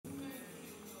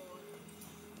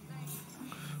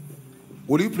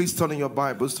Will you please turn in your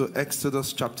Bibles to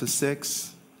Exodus chapter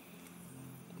 6?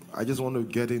 I just want to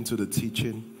get into the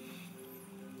teaching.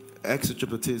 Exodus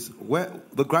chapter 6. Where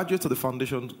the graduates of the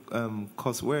foundation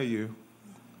course, where are you?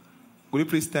 Will you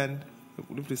please stand?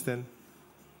 Will you please stand?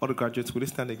 All the graduates, will you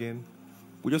stand again?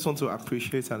 We just want to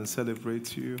appreciate and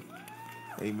celebrate you.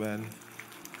 Amen.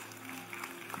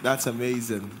 That's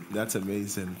amazing. That's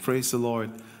amazing. Praise the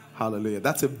Lord. Hallelujah.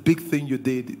 That's a big thing you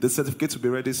did. The certificate will be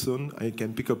ready soon and you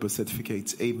can pick up a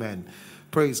certificate. Amen.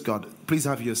 Praise God. Please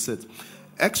have your seat.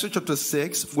 Exodus chapter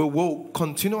 6, we will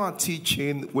continue our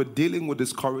teaching. We're dealing with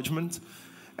discouragement.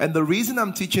 And the reason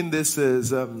I'm teaching this is,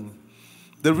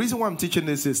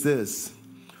 this.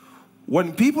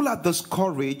 When people are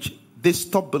discouraged, they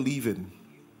stop believing.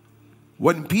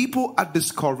 When people are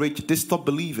discouraged, they stop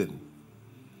believing.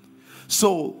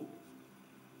 So,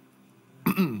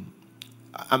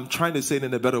 I'm trying to say it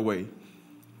in a better way.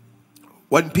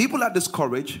 When people are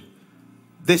discouraged,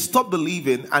 they stop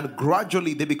believing and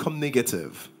gradually they become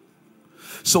negative.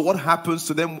 So what happens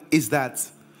to them is that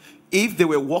if they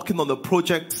were working on a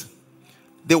project,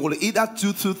 they will either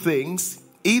do two things.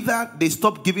 Either they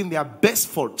stop giving their best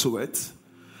effort to it,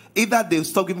 either they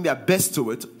stop giving their best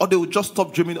to it, or they will just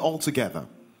stop dreaming altogether.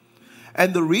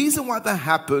 And the reason why that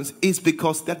happens is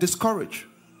because they're discouraged.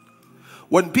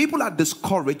 When people are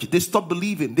discouraged, they stop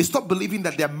believing. They stop believing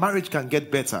that their marriage can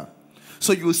get better.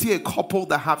 So you will see a couple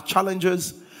that have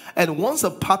challenges, and once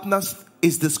a partner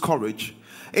is discouraged,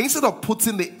 instead of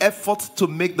putting the effort to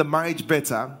make the marriage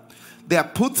better, they are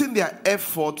putting their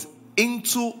effort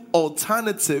into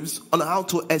alternatives on how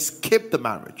to escape the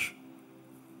marriage.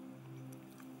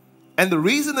 And the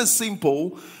reason is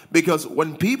simple, because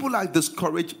when people are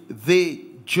discouraged, they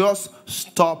just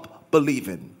stop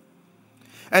believing.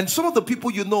 And some of the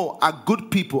people you know are good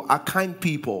people, are kind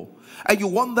people. And you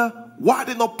wonder, why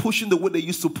they're not pushing the way they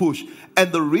used to push.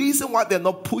 And the reason why they're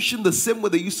not pushing the same way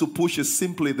they used to push is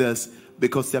simply this: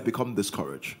 because they have become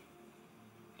discouraged.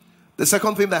 The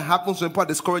second thing that happens when people are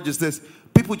discouraged is this: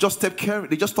 people just stop caring.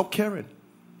 They just stop caring.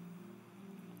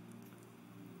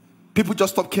 People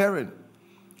just stop caring.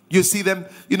 You see them,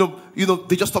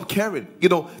 they just stop caring.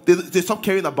 They stop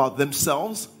caring about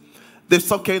themselves. They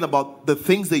stop caring about the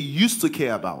things they used to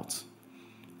care about.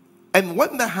 And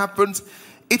when that happens,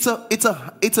 it's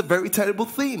a very terrible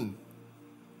thing.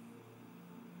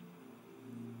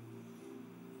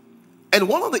 And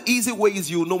one of the easy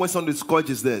ways you know when someone is discouraged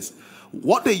is this: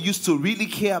 what they used to really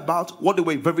care about, what they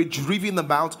were very driven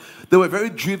about. They were very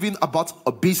driven about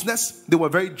a business. They were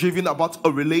very driven about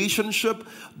a relationship.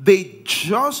 They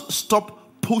just stopped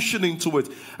pushing into it.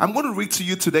 I'm going to read to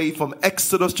you today from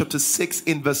Exodus chapter 6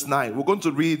 in verse 9. We're going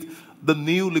to read the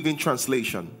New Living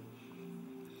Translation.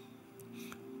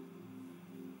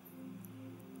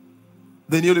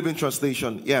 The New Living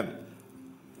Translation,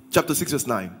 chapter 6 verse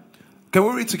 9. Can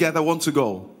we read together? One to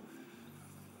go.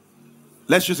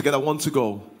 Let's read together. One to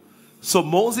go. So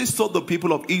Moses told the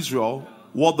people of Israel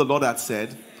what the Lord had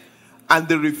said, and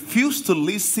they refused to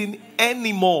listen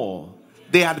anymore.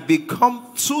 They had become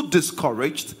too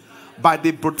discouraged by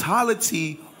the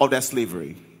brutality of their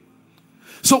slavery.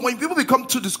 So when people become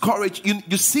too discouraged,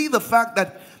 you see the fact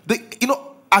that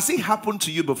as it happened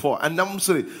to you before, and I'm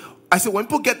sorry, I said when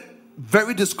people get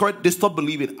very discouraged, they stop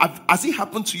believing. As it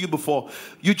happened to you before,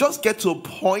 you just get to a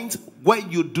point where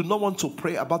you do not want to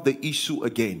pray about the issue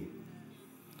again.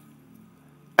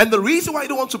 And the reason why you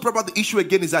don't want to pray about the issue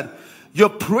again is that you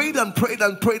prayed and prayed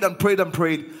and prayed and prayed and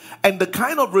prayed, and the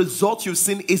kind of result you've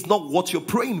seen is not what you're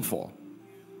praying for.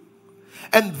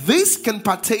 And this can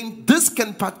pertain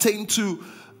to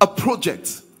a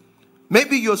project.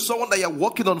 Maybe you're someone that you're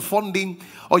working on funding,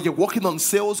 or you're working on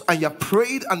sales, and you've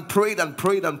prayed and prayed and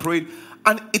prayed and prayed,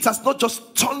 and it has not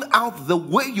just turned out the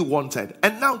way you wanted,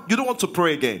 and now you don't want to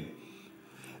pray again.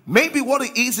 Maybe what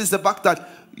it is the fact that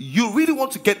you really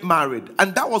want to get married,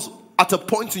 and that was at a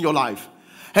point in your life,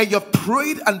 and you've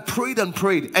prayed and prayed and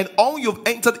prayed, and all you've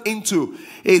entered into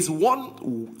is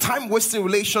one time-wasting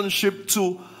relationship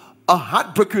to a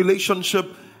heartbreak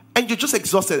relationship, and you're just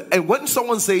exhausted. And when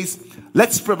someone says,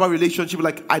 let's pray about relationship, you're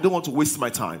like, I don't want to waste my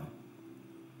time.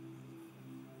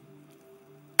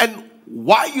 And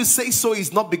why you say so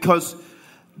is not because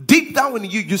deep down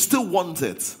in you still want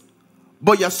it,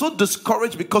 but you're so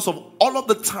discouraged because of all of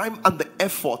the time and the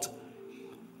effort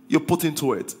you put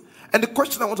into it. And the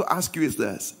question I want to ask you is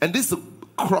this, and this is the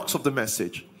crux of the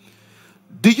message: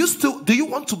 do you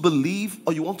want to believe,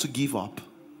 or you want to give up?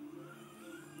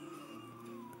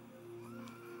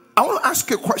 I want to ask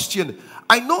you a question.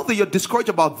 I know that you're discouraged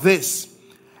about this,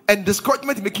 and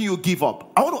discouragement is making you give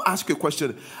up. I want to ask you a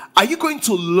question. Are you going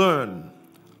to learn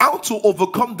how to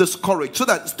overcome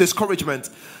discouragement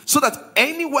So that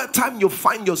anywhere time you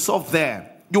find yourself there,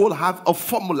 you will have a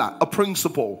formula, a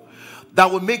principle that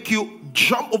will make you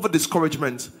jump over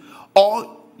discouragement,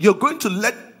 or you're going to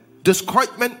let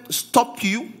discouragement stop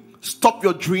you, stop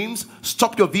your dreams,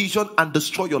 stop your vision, and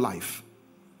destroy your life.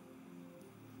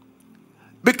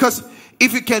 Because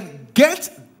if you can get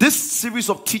this series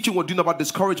of teaching we're doing about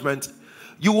discouragement,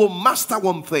 you will master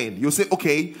one thing. You'll say,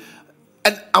 okay,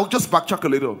 and I'll just backtrack a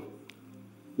little.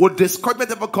 Would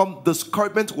discouragement ever come?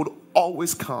 Discouragement would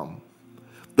always come.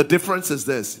 The difference is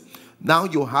this. Now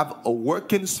you have a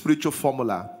working spiritual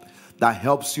formula that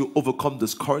helps you overcome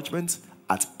discouragement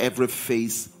at every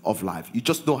phase of life. You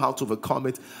just know how to overcome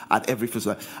it at every phase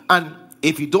of life. And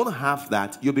if you don't have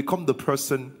that, you become the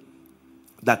person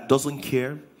that doesn't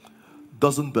care,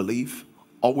 doesn't believe,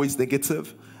 always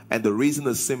negative. And the reason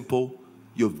is simple.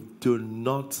 You do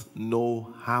not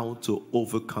know how to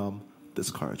overcome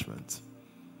discouragement.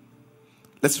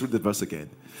 Let's read the verse again.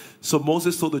 So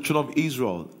Moses told the children of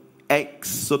Israel,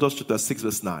 Exodus chapter 6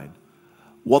 verse 9,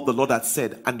 what the Lord had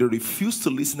said, and they refused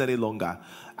to listen any longer.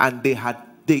 And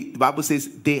the Bible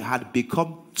says they had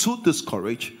become too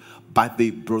discouraged by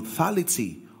the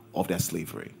brutality of their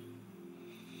slavery.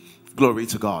 Glory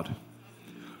to God.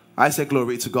 I say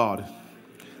glory to God.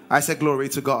 I say glory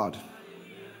to God.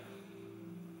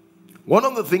 One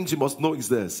of the things you must know is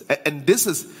this, and this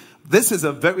is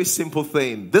a very simple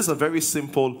thing. This is a very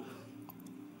simple,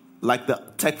 like the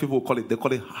tech people call it, they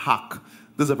call it hack.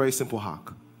 This is a very simple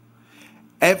hack.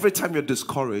 Every time you're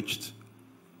discouraged,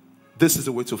 this is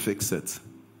the way to fix it.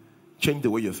 Change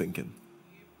the way you're thinking.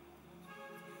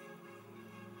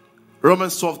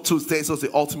 Romans 12:2 tells us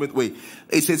the ultimate way.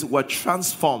 It says we're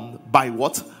transformed by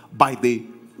what? By the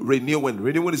renewing.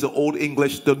 Renewing is the old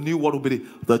English. The new word will be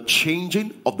the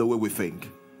changing of the way we think.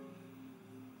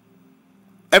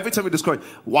 Every time you discourage.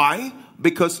 Why?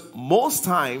 Because most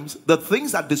times the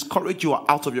things that discourage you are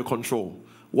out of your control.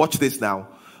 Watch this now.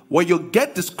 When you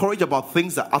get discouraged about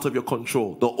things that are out of your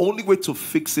control, the only way to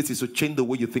fix it is to change the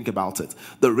way you think about it.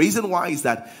 The reason why is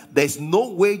that there's no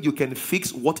way you can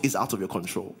fix what is out of your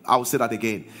control. I will say that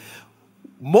again.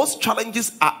 Most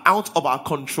challenges are out of our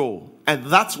control, and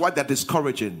that's why they're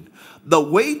discouraging. The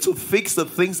way to fix the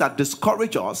things that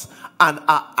discourage us and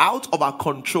are out of our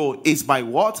control is by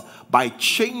what? By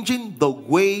changing the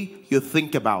way you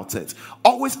think about it.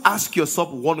 Always ask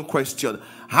yourself one question.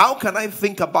 How can I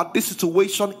think about this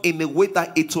situation in a way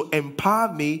that it will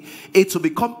empower me, it will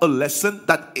become a lesson,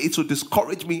 that it will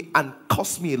discourage me and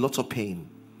cause me a lot of pain?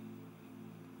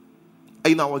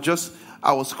 You know,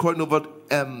 I was scrolling over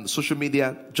social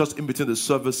media just in between the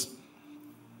service,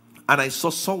 and I saw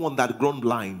someone that had grown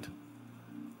blind,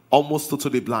 almost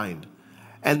totally blind.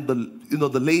 And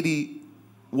the lady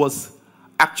was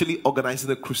actually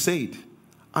organizing a crusade.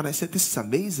 And I said, this is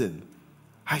amazing.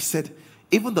 I said,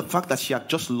 even the fact that she had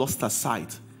just lost her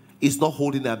sight is not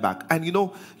holding her back. And you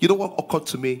know what occurred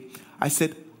to me? I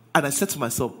said to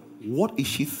myself, what is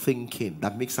she thinking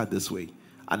that makes her this way?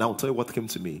 And I'll tell you what came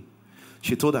to me.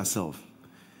 She told herself,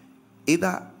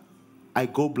 either I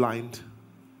go blind,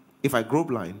 if I grow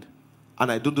blind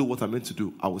and I don't do what I'm meant to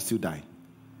do, I will still die.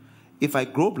 If I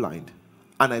grow blind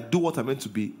and I do what I'm meant to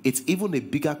be, it's even a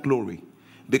bigger glory,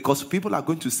 because people are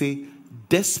going to say,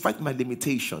 despite my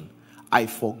limitation, I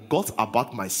forgot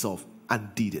about myself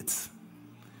and did it.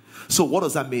 So what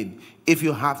does that mean? If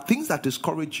you have things that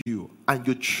discourage you and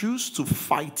you choose to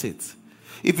fight it,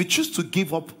 if you choose to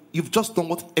give up, you've just done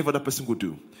what every other person would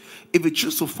do. If you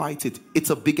choose to fight it, it's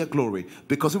a bigger glory.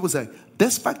 Because it was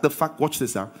despite the fact, watch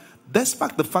this now,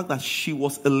 despite the fact that she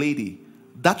was a lady,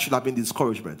 that should have been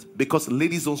discouragement, because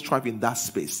ladies don't strive in that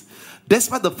space.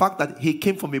 Despite the fact that he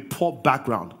came from a poor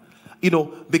background,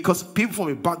 because people from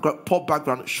a poor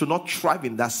background should not thrive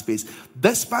in that space.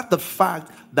 Despite the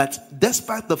fact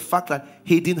that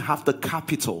he didn't have the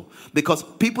capital, because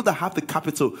people that have the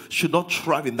capital should not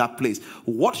thrive in that place.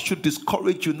 What should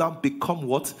discourage you now become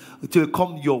what? To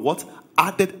become your what?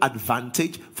 Added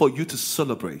advantage for you to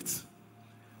celebrate.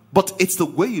 But it's the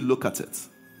way you look at it.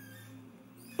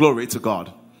 Glory to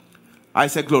God. I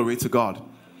say glory to God.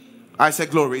 I say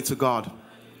glory to God.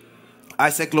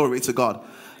 I say glory to God.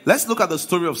 Let's look at the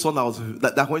story of someone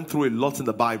that went through a lot in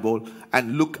the Bible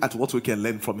and look at what we can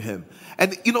learn from him.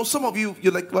 And some of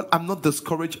you're like, well, I'm not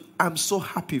discouraged. I'm so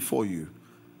happy for you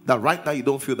that right now you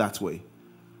don't feel that way.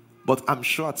 But I'm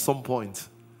sure at some point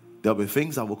there'll be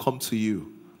things that will come to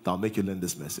you that'll make you learn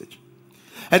this message.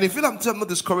 And if I'm not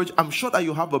discouraged, I'm sure that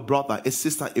you have a brother, a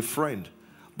sister, a friend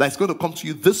that's going to come to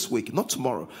you this week, not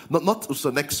tomorrow, not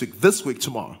so next week, this week,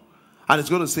 tomorrow. And it's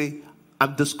going to say,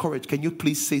 I'm discouraged. Can you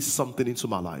please say something into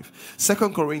my life? 2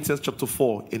 Corinthians chapter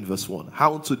 4 in verse 1.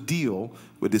 How to deal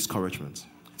with discouragement.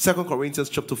 2 Corinthians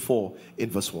chapter 4 in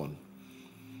verse 1.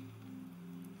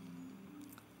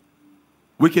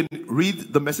 We can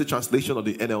read the Message translation of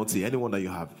the NLT, anyone that you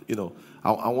have.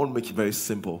 I want to make it very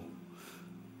simple.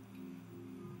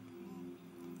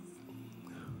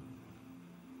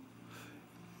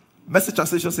 Message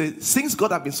translation says, since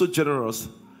God has been so generous,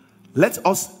 let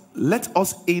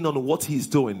us in on what He's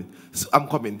doing. So I'm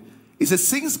coming. It says,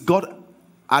 since God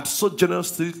had so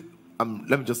generously,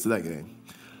 let me just do that again.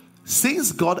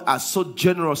 Since God has so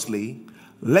generously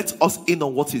let us in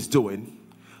on what He's doing,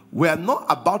 we are not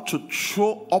about to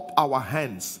throw up our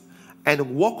hands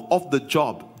and walk off the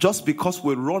job just because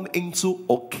we run into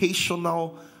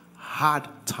occasional hard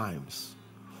times.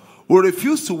 We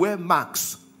refuse to wear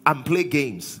masks and play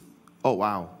games. Oh,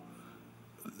 wow.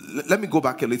 Let me go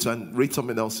back a little and read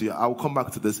something else here. I will come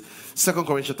back to this. 2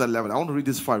 Corinthians chapter 11. I want to read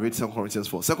this before I read 2 Corinthians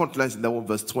 4. 2 Corinthians 11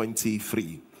 verse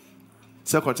 23.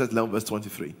 2 Corinthians 11 verse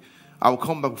 23. I will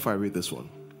come back before I read this one.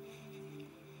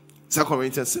 2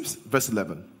 Corinthians 6 verse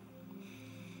 11.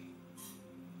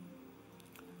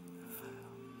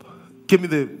 Give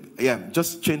me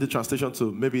just change the translation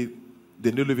to maybe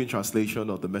the New Living Translation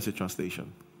or the Message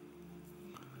translation.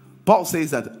 Paul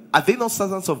says that, are they not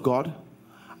servants of God?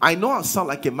 I know I sound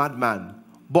like a madman,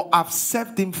 but I've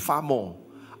served Him far more.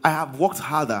 I have worked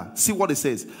harder. See what it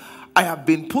says. I have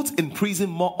been put in prison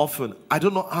more often. I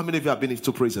don't know how many of you have been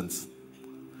into prisons.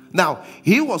 Now,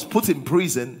 he was put in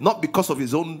prison not because of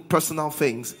his own personal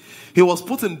things. He was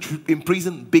put in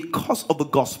prison because of the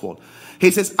gospel.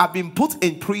 He says, I've been put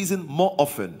in prison more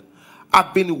often.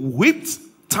 I've been whipped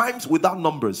times without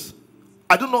numbers.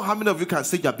 I don't know how many of you can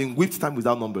say you have been whipped time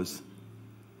without numbers.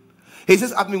 He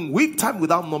says, I've been whipped time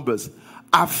without numbers.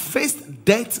 I've faced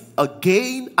death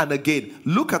again and again.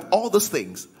 Look at all those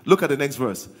things. Look at the next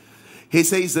verse. He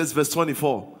says this, verse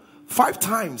 24. 5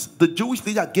 times the Jewish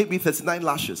leader gave me 39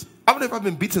 lashes. How many of you have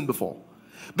been beaten before?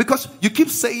 Because you keep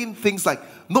saying things like,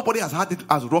 nobody has had it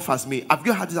as rough as me. Have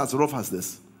you had it as rough as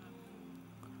this?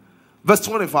 Verse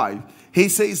 25. He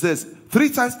says this, 3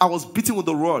 times I was beaten with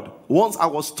a rod. Once I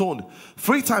was stoned.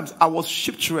 3 times I was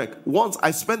shipwrecked. Once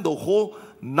I spent the whole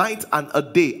night and a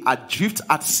day adrift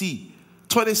at sea.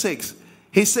 26.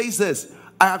 He says this,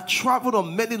 I have traveled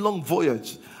on many long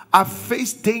voyages. I've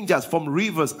faced dangers from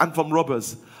rivers and from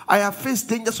robbers. I have faced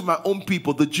dangers from my own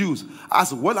people, the Jews,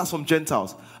 as well as from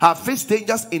Gentiles. I have faced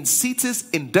dangers in cities,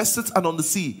 in deserts, and on the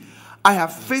sea. I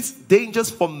have faced dangers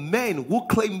from men who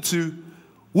claim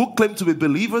to be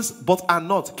believers, but are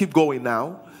not. Keep going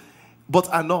now. But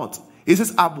are not. He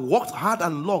says, I've walked hard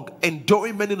and long,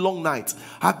 enduring many long nights.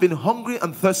 I've been hungry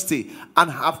and thirsty, and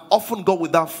have often gone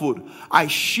without food. I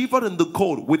shivered in the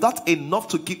cold without enough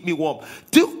to keep me warm.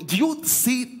 Do you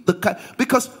see the kind?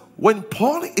 Because when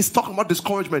Paul is talking about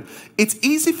discouragement, it's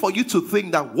easy for you to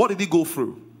think that, what did he go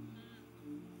through?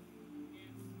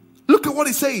 Look at what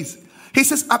he says. He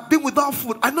says, I've been without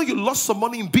food. I know you lost some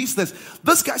money in business.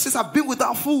 This guy says, I've been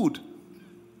without food.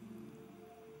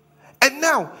 And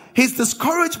now, his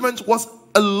discouragement was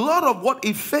a lot of what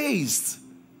he faced.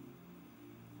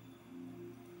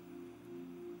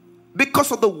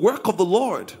 Because of the work of the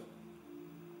Lord.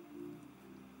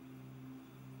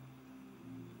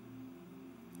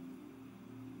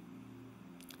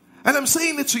 And I'm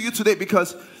saying it to you today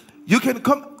because you can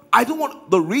come.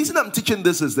 The reason I'm teaching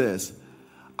this is this.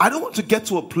 I don't want to get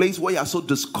to a place where you are so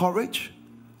discouraged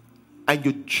and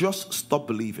you just stop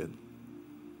believing.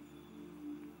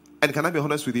 And can I be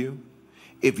honest with you?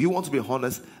 If you want to be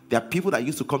honest, there are people that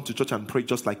used to come to church and pray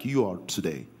just like you are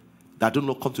today that do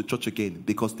not come to church again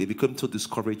because they become so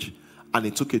discouraged and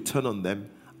it took a turn on them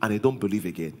and they don't believe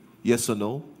again. Yes or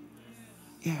no?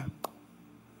 Yeah.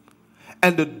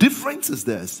 And the difference is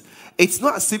this. It's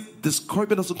not as if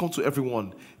discouragement doesn't come to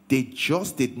everyone. They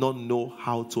just did not know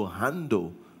how to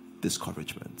handle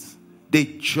discouragement. They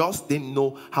just didn't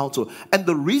know how to. And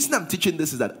the reason I'm teaching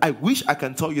this is that I wish I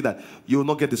can tell you that you will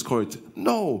not get discouraged.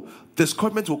 No.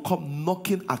 Discouragement will come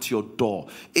knocking at your door.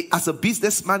 As a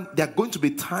businessman, there are going to be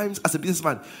times as a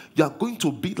businessman, you are going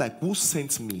to be like, who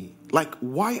sent me? Like,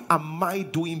 why am I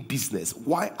doing business?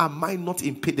 Why am I not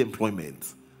in paid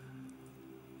employment?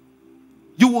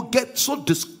 You will get so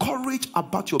discouraged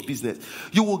about your business.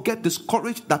 You will get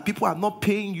discouraged that people are not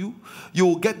paying you. You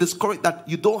will get discouraged that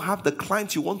you don't have the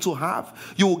clients you want to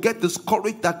have. You will get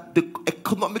discouraged that the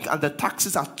economic and the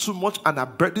taxes are too much and are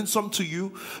burdensome to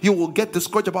you. You will get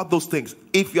discouraged about those things.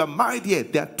 If you are married here,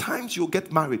 there are times you will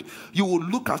get married. You will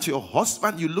look at your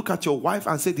husband, you look at your wife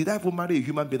and say, did I ever marry a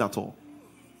human being at all?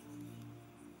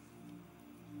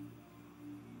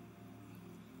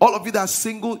 All of you that are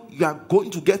single, you are going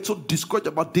to get so discouraged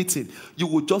about dating. You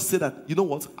will just say that, you know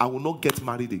what, I will not get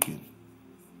married again.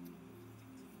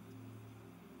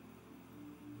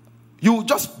 You will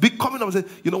just be coming up and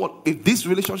say, you know what, if this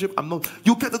relationship,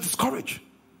 you get discouraged.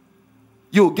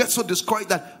 You'll get so discouraged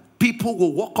that people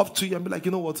will walk up to you and be like,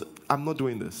 you know what, I'm not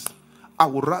doing this. I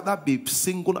would rather be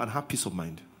single and have peace of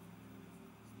mind.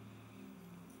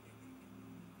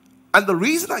 And the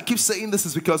reason I keep saying this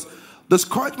is because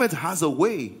discouragement has a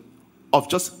way of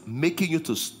just making you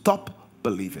to stop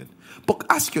believing. But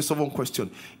ask yourself one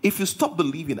question. If you stop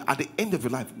believing at the end of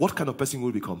your life, what kind of person will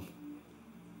you become?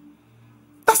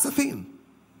 That's the thing.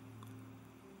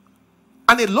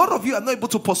 And a lot of you are not able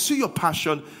to pursue your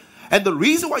passion. And the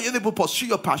reason why you're not able to pursue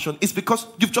your passion is because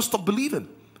you've just stopped believing.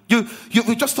 You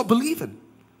just stopped believing.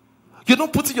 You're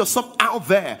not putting yourself out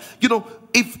there. You know,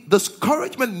 if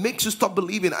discouragement makes you stop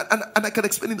believing, and I can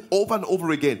explain it over and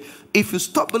over again. If you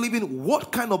stop believing,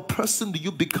 what kind of person do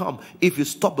you become if you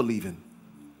stop believing?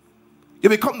 You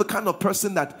become the kind of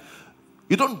person that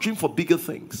you don't dream for bigger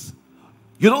things.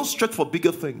 You don't stretch for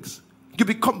bigger things. You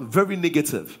become very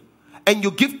negative. And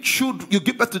you give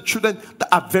birth to children that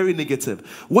are very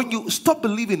negative. When you stop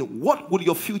believing, what will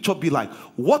your future be like?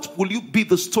 What will you be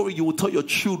the story you will tell your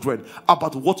children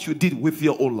about what you did with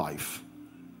your own life?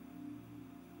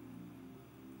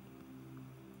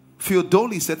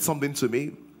 Theodoli said something to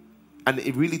me, and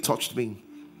it really touched me.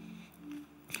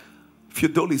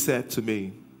 Theodoli said to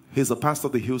me, he's a pastor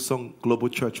of the Hillsong Global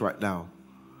Church right now.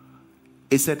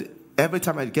 He said, every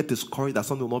time I get discouraged that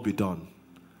something will not be done,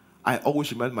 I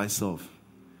always remind myself,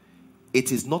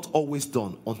 it is not always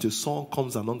done until someone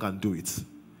comes along and do it.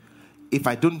 If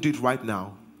I don't do it right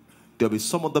now, there'll be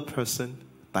some other person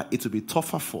that it will be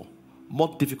tougher for,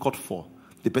 more difficult for.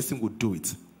 The person will do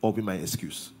it, or be my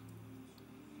excuse.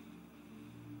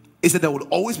 He said there will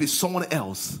always be someone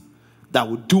else that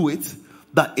will do it,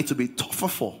 that it will be tougher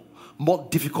for, more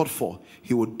difficult for.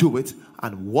 He will do it,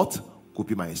 and what would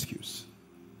be my excuse?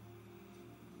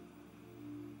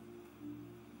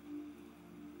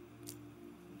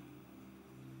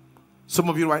 Some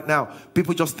of you right now,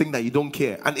 people just think that you don't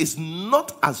care. And it's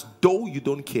not as though you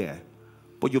don't care,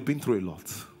 but you've been through a lot.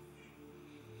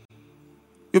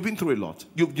 You've been through a lot.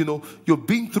 You've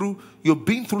been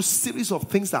through series of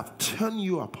things that have turned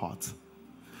you apart.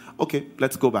 Okay,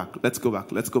 let's go back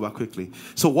quickly.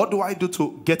 So what do I do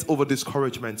to get over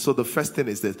discouragement? So the first thing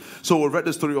is this. So we read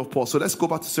the story of Paul. So let's go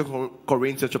back to 2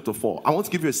 Corinthians chapter 4. I want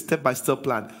to give you a step-by-step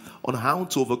plan on how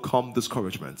to overcome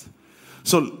discouragement.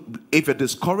 So if you're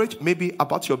discouraged, maybe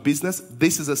about your business,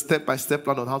 this is a step-by-step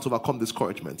plan on how to overcome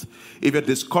discouragement. If you're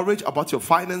discouraged about your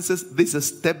finances, this is a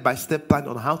step-by-step plan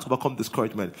on how to overcome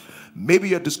discouragement. Maybe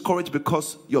you're discouraged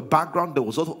because your background, there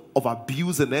was a lot of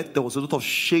abuse in it, there was a lot of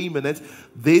shame in it.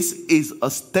 This is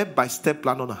a step-by-step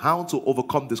plan on how to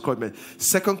overcome discouragement.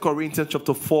 2 Corinthians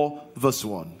chapter 4, verse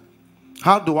 1.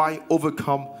 How do I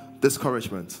overcome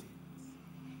discouragement?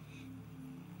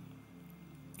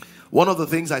 One of the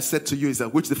things I said to you is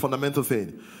that, which is the fundamental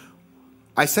thing.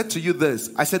 I said to you this.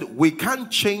 I said, we can't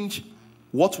change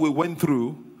what we went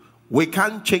through. We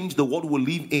can't change the world we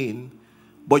live in.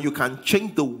 But you can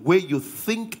change the way you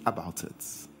think about it.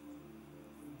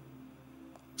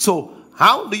 So,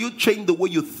 how do you change the way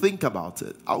you think about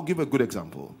it? I'll give a good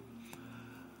example.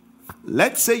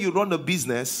 Let's say you run a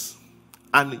business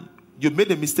and you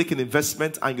made a mistake in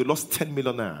investment and you lost 10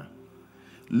 million naira.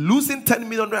 Losing 10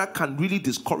 million naira can really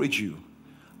discourage you.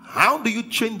 How do you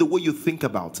change the way you think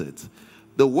about it?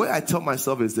 The way I tell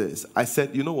myself is this. I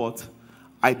said, you know what?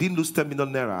 I didn't lose 10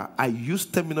 million naira. I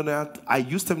used 10 million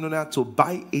naira to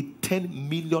buy a 10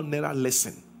 million naira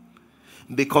lesson.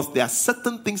 Because there are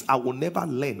certain things I will never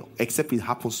learn except it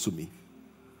happens to me.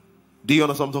 Do you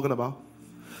understand what I'm talking about?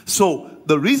 So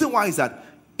the reason why is that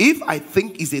if I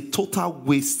think it's a total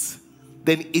waste,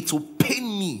 then it will pain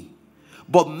me.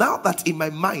 But now that in my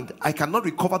mind, I cannot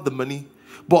recover the money,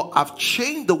 but I've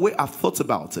changed the way I've thought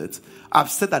about it. I've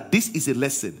said that this is a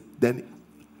lesson. Then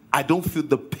I don't feel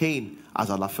the pain as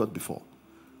I have felt before.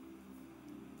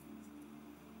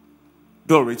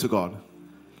 Glory to God.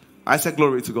 I said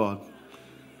glory to God.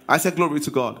 I said glory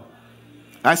to God.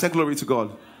 I said glory to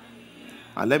God.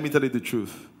 And let me tell you the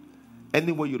truth.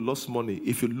 Anywhere you lost money,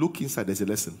 if you look inside, there's a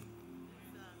lesson.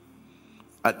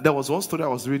 There was one story I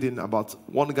was reading about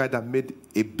one guy that made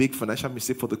a big financial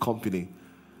mistake for the company,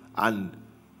 and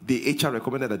the HR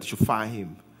recommended that they should fire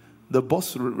him. The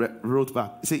boss wrote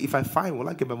back. He said, if I fire him, will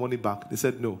I get my money back? They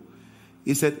said, no.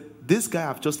 He said, this guy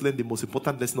have just learned the most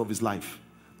important lesson of his life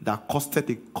that costed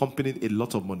the company a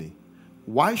lot of money.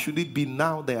 Why should it be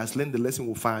now that he has learned the lesson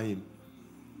we'll fire him?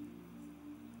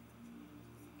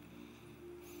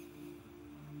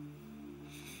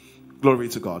 Glory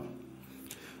to God.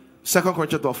 2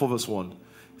 Corinthians 4 verse 1.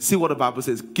 See what the Bible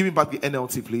says. Give me back the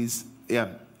NLT, please.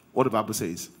 Yeah. What the Bible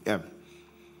says. Yeah.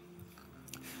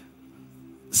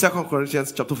 2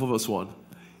 Corinthians chapter 4 verse 1.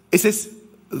 It says,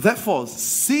 therefore,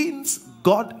 since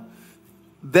God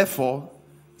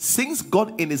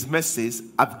in his mercies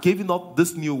have given up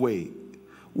this new way,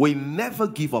 we never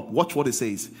give up. Watch what it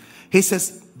says. He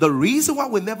says, the reason why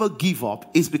we never give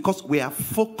up is because we are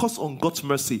focused on God's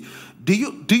mercy. Do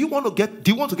you want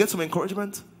to get some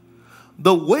encouragement?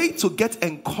 The way to get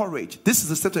encouraged, this is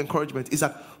the step to encouragement, is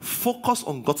that focus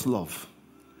on God's love.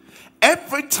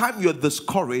 Every time you're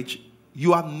discouraged,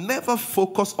 you are never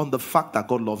focused on the fact that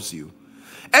God loves you.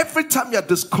 Every time you're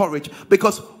discouraged,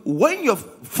 because when you're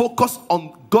focused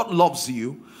on God loves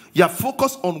you, you're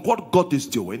focused on what God is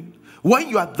doing. When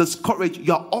you are discouraged,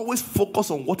 you are always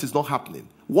focused on what is not happening,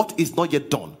 what is not yet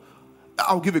done.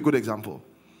 I'll give a good example.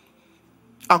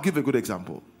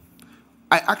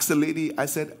 I asked a lady, I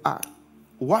said,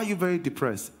 why are you very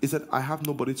depressed? He said, I have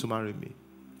nobody to marry me.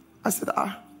 I said,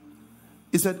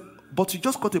 He said, but you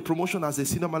just got a promotion as a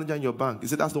senior manager in your bank. He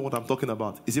said, that's not what I'm talking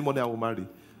about. Is it money I will marry?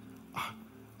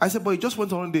 I said, but you just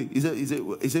went on holiday. He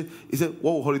said,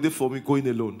 what will holiday for me going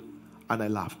alone? And I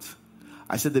laughed.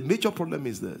 I said, the major problem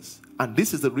is this. And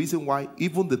this is the reason why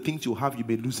even the things you have, you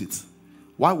may lose it.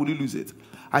 Why would you lose it?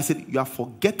 I said, you are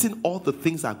forgetting all the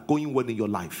things that are going well in your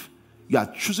life. You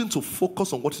are choosing to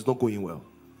focus on what is not going well.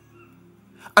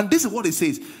 And this is what it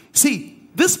says. See,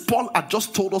 this Paul had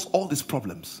just told us all these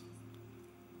problems.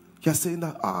 You're saying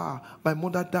that, my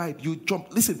mother died. You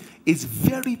jumped. Listen, it's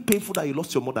very painful that you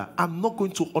lost your mother. I'm not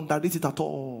going to underrate it at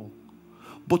all.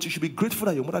 But you should be grateful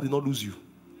that your mother did not lose you.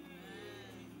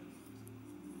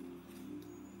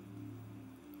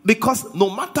 Because no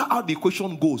matter how the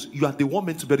equation goes, you are the one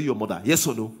meant to bury your mother. Yes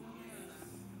or no?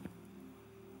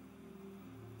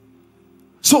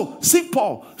 So, see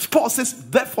Paul says,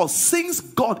 therefore, since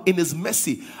God in his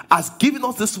mercy has given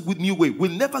us this new way,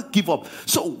 we'll never give up.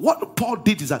 So what Paul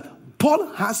did is that Paul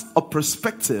has a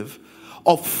perspective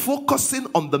of focusing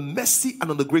on the mercy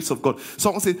and on the grace of God.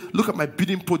 Someone said, look at my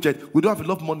building project. We don't have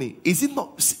enough money. Is it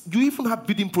not? You even have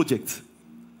building project.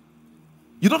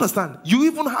 You don't understand? You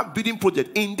even have building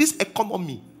project in this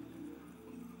economy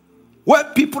where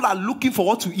people are looking for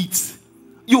what to eat.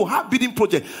 You have building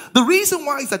project. The reason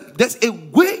why is that there's a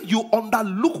way you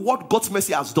underlook what God's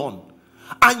mercy has done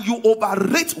and you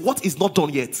overrate what is not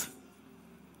done yet.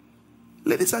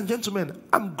 Ladies and gentlemen,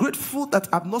 I'm grateful that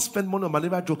I've not spent money on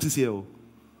malaria drugs this year.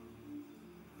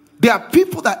 There are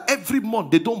people that every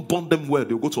month they don't bond them well,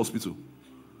 they'll go to hospital.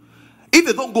 If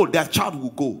they don't go, their child will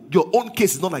go. Your own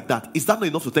case is not like that. Is that not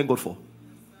enough to thank God for?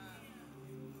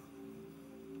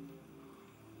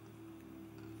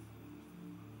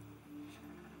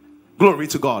 Glory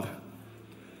to God.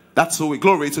 That's so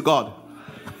glory to God.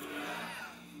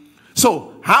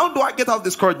 So, how do I get out of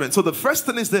discouragement? So, the first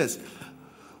thing is this.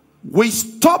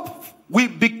 We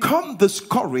become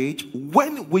discouraged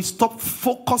when we stop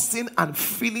focusing and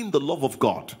feeling the love of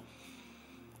God.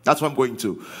 That's what I'm going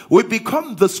to. We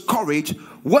become discouraged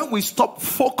when we stop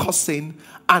focusing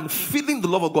and feeling the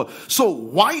love of God. So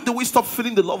why do we stop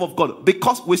feeling the love of God?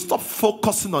 Because we stop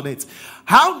focusing on it.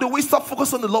 How do we stop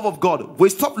focusing on the love of God? We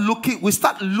start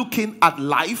looking at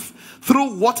life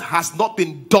through what has not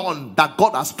been done that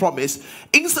God has promised,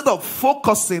 instead of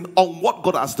focusing on what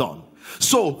God has done.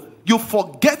 So you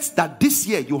forget that this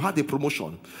year you had a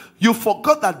promotion. You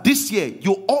forgot that this year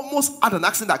you almost had an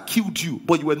accident that killed you,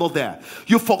 but you were not there.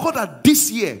 You forgot that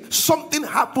this year something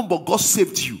happened, but God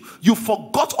saved you. You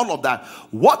forgot all of that.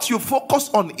 What you focus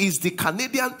on is the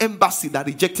Canadian embassy that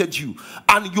rejected you.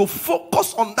 And you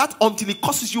focus on that until it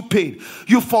causes you pain.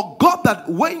 You forgot that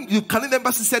when the Canadian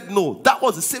embassy said no, that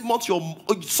was the same month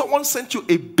someone sent you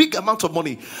a big amount of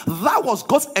money. That was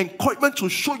God's encouragement to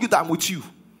show you that I'm with you.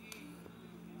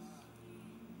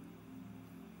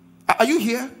 Are you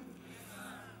here?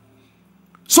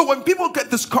 So when people get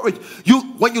discouraged,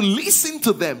 when you listen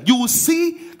to them, you will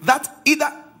see that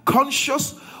either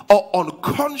conscious or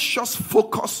unconscious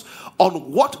focus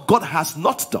on what God has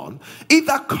not done,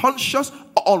 either conscious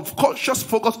or unconscious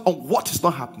focus on what is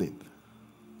not happening.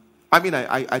 I mean,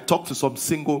 I talk to some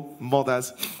single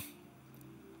mothers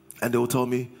and they will tell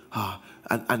me,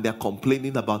 and they're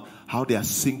complaining about how they are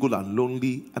single and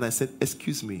lonely. And I said,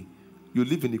 excuse me, you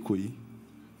live in Ikoyi?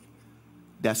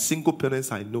 There are single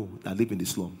parents I know that live in the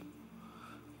slum.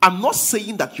 I'm not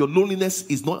saying that your loneliness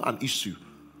is not an issue.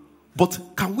 But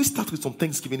can we start with some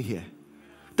thanksgiving here?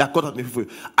 That God has made for you.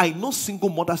 I know single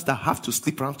mothers that have to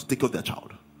sleep around to take care of their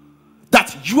child.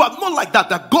 That you are not like that.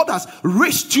 That God has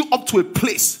raised you up to a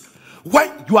place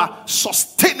where you are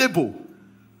sustainable.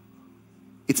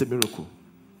 It's a miracle.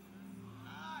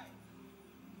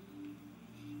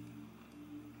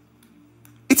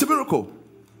 It's a miracle.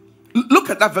 Look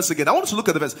at that verse again. I want to look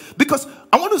at the verse because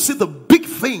I want to see the big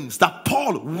things that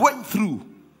Paul went through.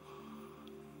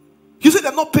 You say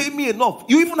they're not paying me enough.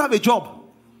 You even have a job.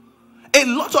 A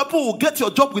lot of people will get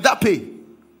your job without pay.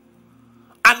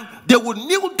 And they will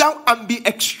kneel down and be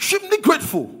extremely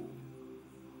grateful.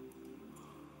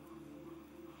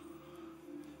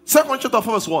 2 Corinthians chapter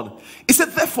 4 verse 1. It said,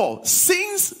 therefore,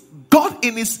 since God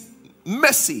in his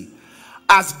mercy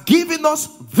has given us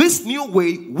this new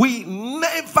way, we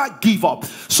never give up.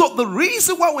 So the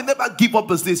reason why we never give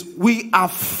up is this: we are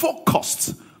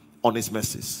focused on his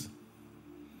mercies.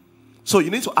 So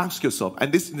you need to ask yourself,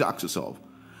 and this you need to ask yourself,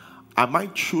 am I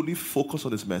truly focused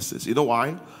on his mercies? You know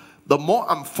why? The more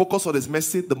I'm focused on his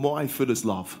mercy, the more I feel his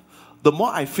love. The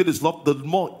more I feel his love, the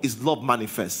more his love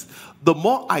manifests. The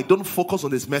more I don't focus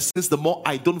on his messages, the more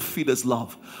I don't feel his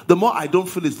love. The more I don't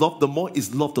feel his love, the more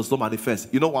his love does not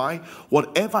manifest. You know why?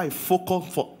 Whatever I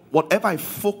focus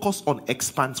on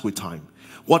expands with time.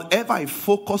 Whatever I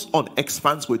focus on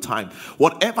expands with time.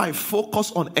 Whatever I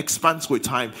focus on expands with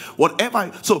time.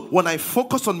 So when I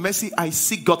focus on mercy, I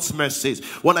see God's mercies.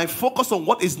 When I focus on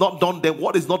what is not done, then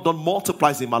what is not done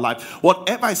multiplies in my life.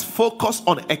 Whatever is focused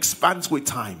on expands with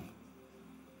time.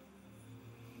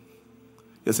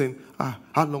 You're saying,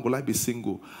 how long will I be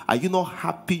single? Are you not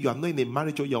happy? You are not in a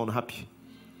marriage, or you're unhappy.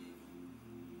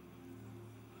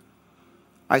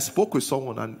 I spoke with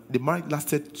someone and the marriage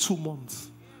lasted 2 months.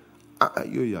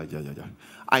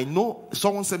 I know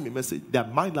someone sent me a message. Their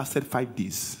marriage lasted 5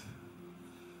 days.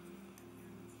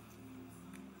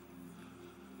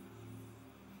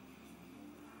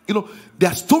 You know, there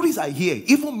are stories I hear.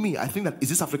 Even me, I think that, is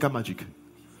this African magic?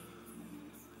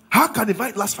 How can a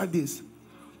marriage last 5 days?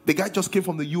 The guy just came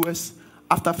from the US.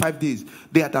 After 5 days,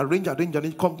 they had arranged,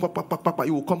 come.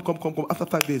 You will come. After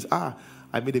 5 days, I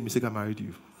made a mistake, I married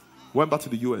you. Went back to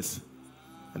the US.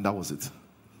 And that was it.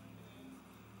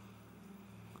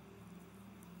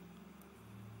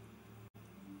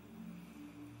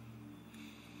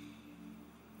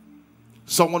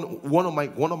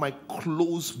 One of my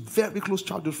close, very close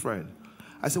childhood friend.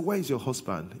 I said, where is your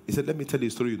husband? He said, let me tell you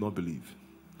a story you will not believe.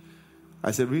 I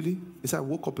said, really? He said, I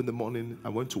woke up in the morning, I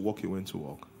went to work, he went to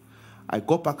work. I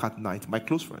got back at night, my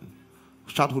close friend,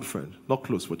 childhood friend, not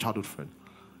close, but childhood friend.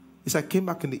 He said, I came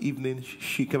back in the evening,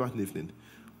 she came back in the evening.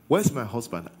 Where's my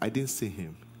husband? I didn't see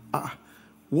him.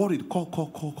 Worried,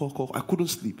 call. I couldn't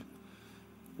sleep.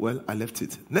 Well, I left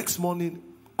it. Next morning,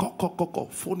 call,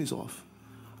 phone is off.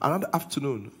 Another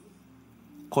afternoon,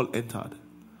 call entered.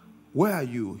 Where are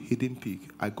you? He didn't pick.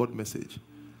 I got message.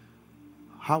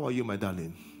 How are you, my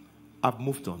darling? I've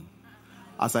moved on.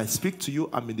 As I speak to you,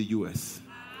 I'm in the US.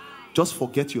 Just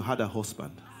forget you had a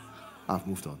husband. I've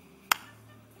moved on.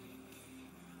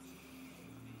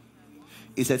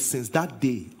 He said, since that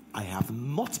day, I have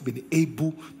not been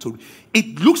able to.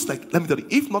 It looks like, let me tell you,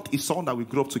 if not, it's someone that we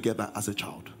grew up together as a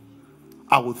child.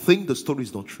 I would think the story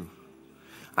is not true.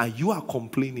 And you are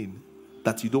complaining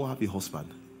that you don't have a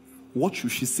husband. What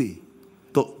should she say?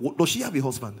 Does she have a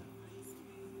husband?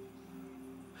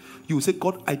 You will say,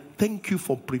 God, I thank you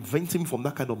for preventing me from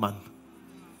that kind of man.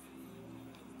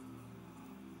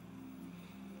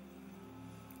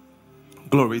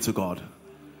 Glory to God.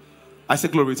 I say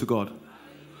glory to God.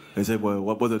 They say, well,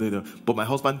 what did they do? But my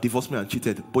husband divorced me and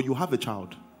cheated. But you have a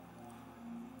child.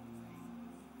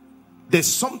 There's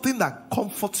something that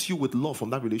comforts you with love from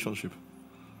that relationship.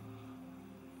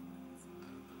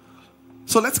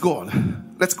 So let's go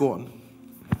on.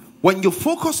 When you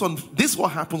focus on this,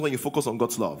 what happens when you focus on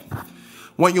God's love?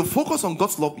 When you focus on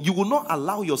God's love, you will not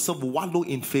allow yourself wallow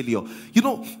in failure. You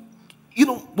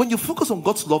know, when you focus on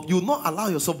God's love, you will not allow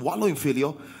yourself wallow in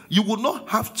failure. You will not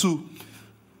have to.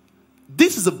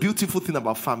 This is a beautiful thing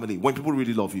about family. When people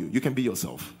really love you, you can be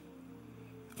yourself.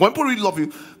 When people really love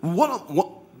you,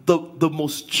 the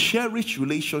most cherished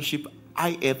relationship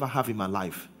I ever have in my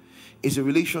life is a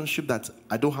relationship that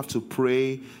I don't have to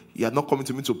pray. You are not coming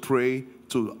to me to pray,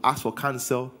 to ask for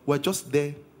counsel. We're just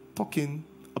there talking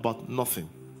about nothing.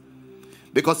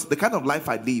 Because the kind of life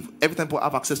I live, every time people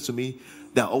have access to me,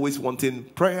 they're always wanting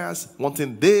prayers,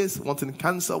 wanting this, wanting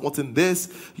counsel, wanting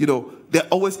this. You know, they're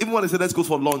always, even when they say let's go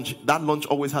for lunch, that lunch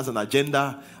always has an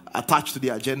agenda attached to the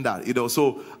agenda, you know.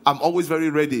 So I'm always very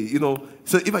ready, you know.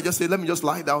 So if I just say, let me just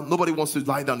lie down, nobody wants to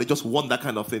lie down. They just want that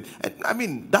kind of thing. And I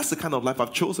mean, that's the kind of life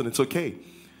I've chosen. It's okay.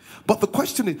 But the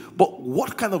question is, but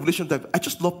what kind of relationship? I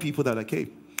just love people that are like, hey,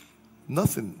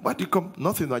 nothing. Why do you come?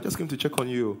 Nothing. I just came to check on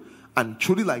you. And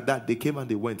truly like that, they came and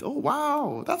they went, oh,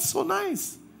 wow, that's so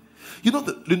nice. You know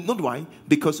why?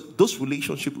 Because those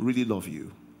relationships really love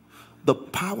you. The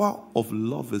power of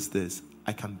love is this: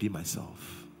 I can be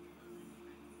myself.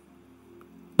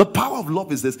 The power of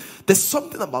love is this: there's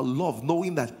something about love,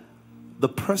 knowing that the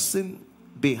person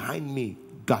behind me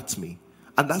got me.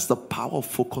 And that's the power of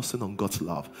focusing on God's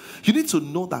love. You need to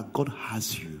know that God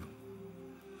has you.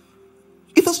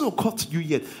 It doesn't occur to you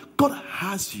yet. God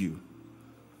has you.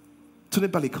 To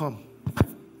anybody, come.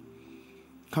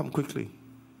 Come quickly.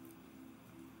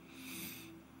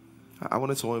 I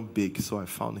wanted someone big, so I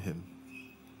found him.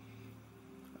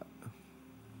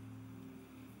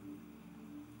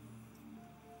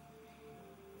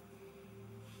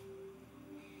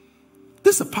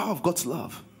 This is the power of God's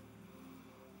love.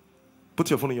 Put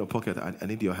your phone in your pocket. I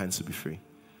need your hands to be free.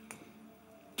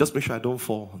 Just make sure I don't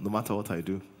fall, no matter what I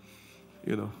do.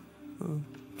 You know.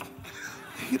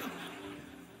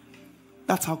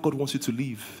 That's how God wants you to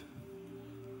live.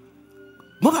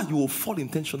 Not that you will fall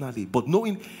intentionally, but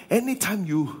knowing anytime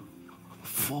you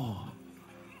fall,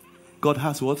 God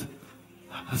has what?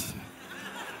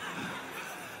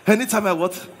 Anytime I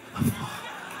what?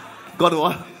 God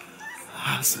what?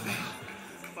 Has me.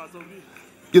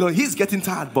 You know, he's getting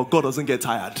tired, but God doesn't get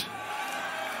tired.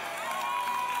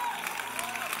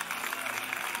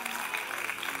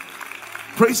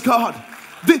 Praise God.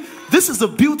 This is the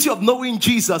beauty of knowing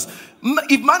Jesus.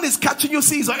 If man is catching you,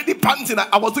 see, he's already panting.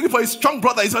 I was looking for a strong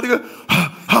brother. He's already going,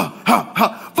 ha, ha, ha,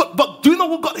 ha. But do you know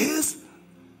who God is?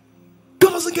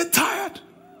 God doesn't get tired.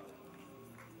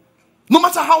 No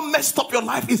matter how messed up your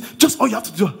life is, just all you have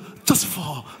to do, just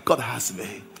fall. God has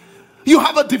me. You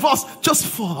have a divorce, just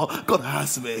fall. God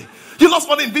has me. You lost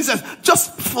money in business,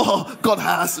 just fall. God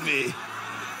has me.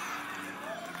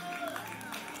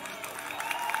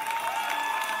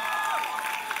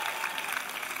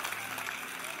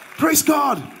 Praise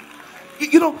God.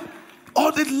 You know,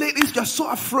 all the ladies are so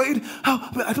afraid.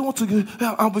 I don't want to.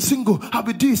 I'll be single. I'll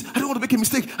be this. I don't want to make a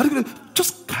mistake.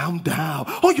 Just calm down.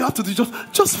 All you have to do is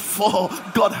just fall.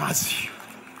 God has you.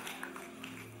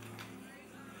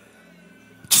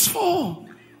 Just fall.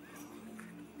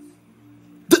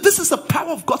 This is the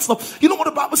power of God's love. You know what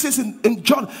the Bible says in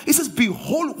John? It says,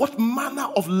 behold, what manner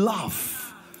of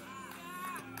love.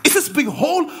 It says,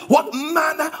 behold, what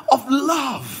manner of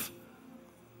love.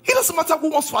 It doesn't matter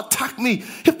who wants to attack me.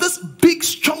 If this big,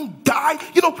 strong guy,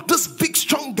 this big,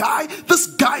 strong guy, this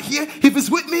guy here, if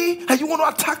he's with me and you want to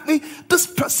attack me, this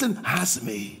person has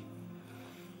me.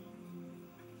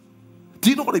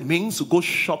 Do you know what it means to go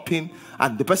shopping?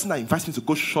 And the person that invites me to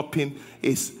go shopping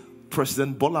is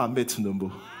President Bola Ahmed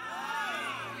Tinubu.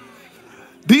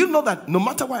 Do you know that no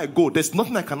matter where I go, there's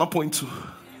nothing I cannot point to?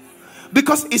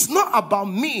 Because it's not about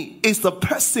me, it's the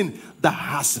person that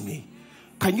has me.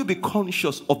 Can you be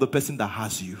conscious of the person that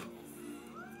has you?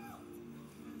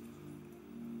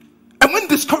 And when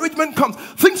discouragement comes,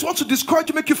 things want to discourage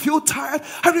you, make you feel tired.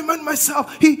 I remind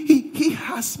myself, he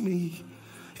has me.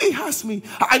 He has me.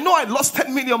 I know I lost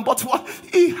 10 million, but what?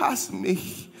 He has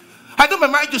me. I know my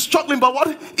marriage is struggling, but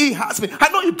what? He has me. I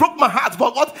know he broke my heart,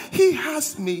 but what? He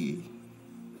has me.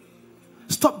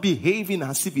 Stop behaving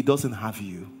as if he doesn't have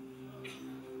you.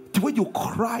 The way you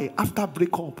cry after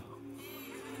breakup.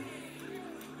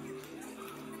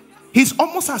 He's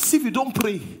almost as if you don't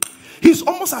pray. He's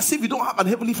almost as if you don't have an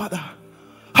heavenly father.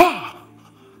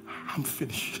 I'm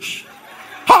finished.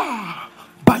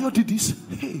 Bayo did this.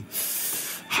 Hey.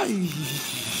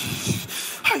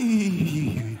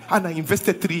 And I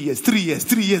invested 3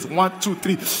 years. 1, 2,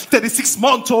 3. 36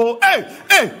 months. Oh, hey.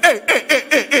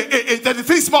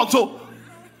 36 months. Oh.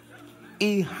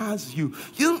 He has you.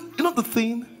 You know the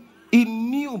thing? He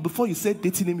knew before you said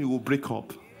dating him, he will break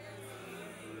up.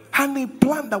 And he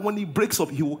planned that when he breaks up,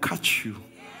 he will catch you.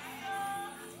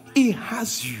 He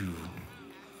has you.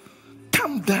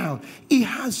 Calm down. He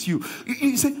has you.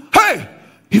 You say, hey,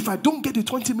 if I don't get the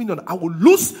 20 million, I will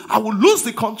lose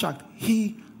the contract.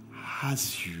 He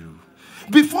has you.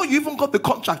 Before you even got the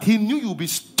contract, he knew you'll be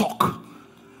stuck.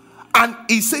 And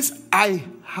he says, I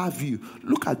have you.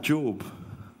 Look at Job.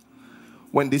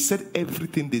 When they said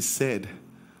everything they said,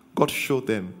 God showed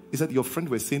them. He said, your friend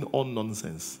was saying all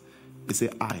nonsense. He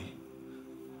said, I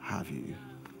have you.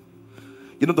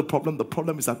 You know the problem? The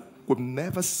problem is that we've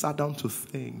never sat down to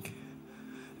think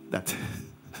that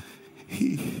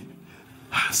he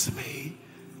has me.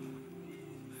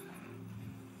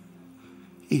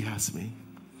 He has me.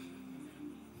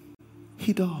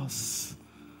 He does.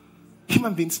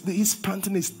 Human beings, he's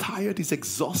panting, he's tired, he's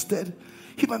exhausted.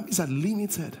 Human beings are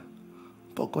limited.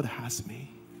 But God has me.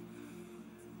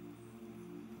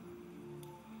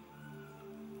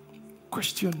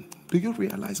 Question, do you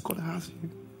realize God has you?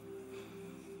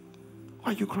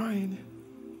 Why are you crying?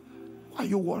 Why are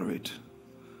you worried?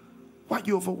 Why are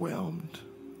you overwhelmed?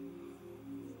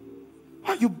 Why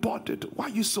are you bothered? Why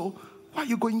are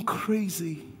you going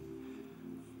crazy?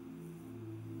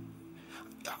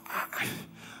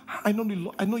 I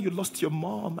know you lost your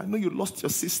mom. I know you lost your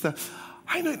sister.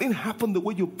 I know it didn't happen the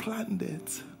way you planned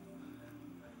it.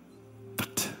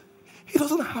 But it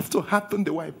doesn't have to happen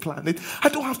the way I planned it. I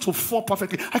don't have to fall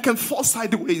perfectly. I can fall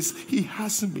sideways. He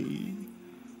has me.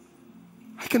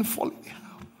 I can fall.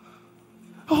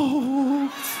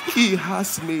 Oh, he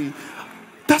has me.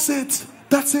 That's it.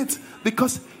 That's it.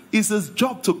 Because it's his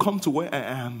job to come to where I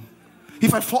am.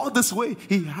 If I fall this way,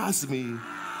 he has me.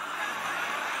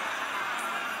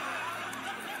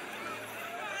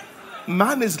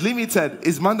 Man is limited.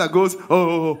 It's man that goes,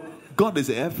 oh, God is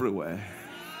everywhere.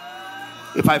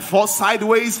 If I fall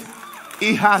sideways,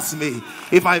 he has me.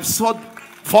 If I fall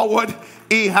forward,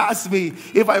 he has me.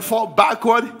 If I fall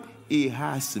backward, he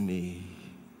has me.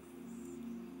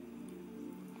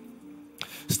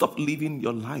 Stop living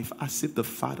your life as if the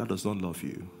Father does not love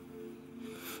you.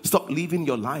 Stop living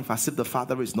your life as if the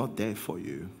Father is not there for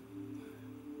you.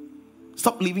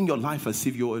 Stop living your life as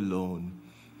if you're alone.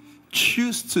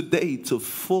 Choose today to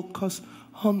focus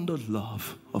on the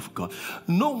love of God.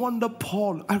 No wonder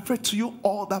Paul, I read to you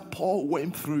all that Paul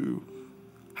went through.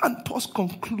 And Paul's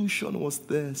conclusion was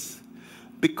this: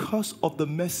 because of the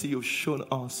mercy you've shown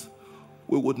us,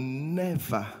 we would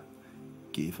never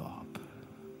give up.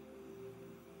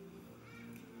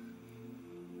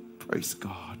 Praise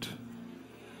God.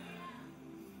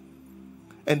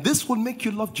 And this will make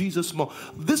you love Jesus more.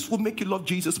 This will make you love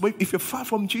Jesus. But if you're far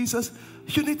from Jesus,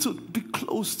 you need to be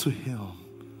close to him.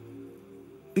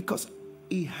 Because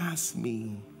he has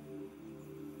me.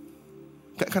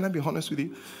 Can I be honest with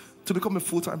you? To become a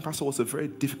full-time pastor was a very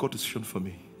difficult decision for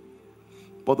me.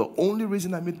 But the only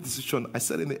reason I made the decision, I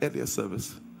said in the earlier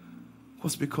service,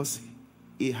 was because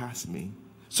he has me.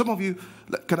 Some of you,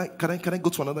 can I go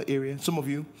to another area? Some of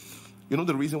you, you know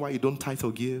the reason why you don't tithe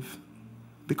or give?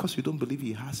 Because you don't believe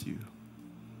he has you.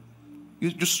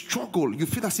 You struggle. You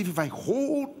feel as if I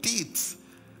hold it.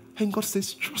 And God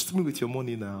says, trust me with your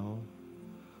money now.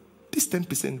 This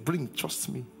 10% bring, trust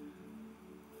me.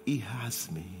 He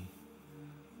has me.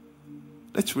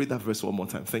 Let's read that verse one more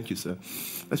time. Thank you, sir.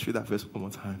 Let's read that verse one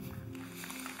more time.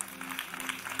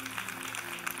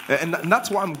 And that's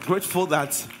why I'm grateful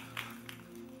that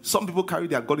some people carry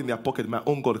their God in their pocket. My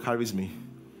own God carries me.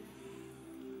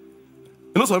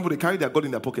 You know, some people, they carry their God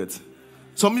in their pocket.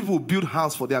 Some people build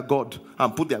house for their God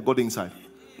and put their God inside.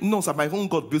 No, sir, my own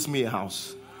God builds me a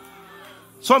house.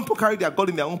 Some people carry their God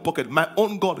in their own pocket. My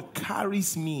own God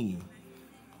carries me.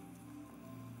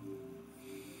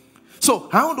 So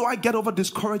how do I get over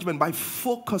discouragement? By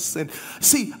focusing.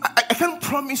 See, I can't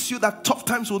promise you that tough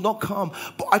times will not come,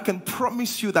 but I can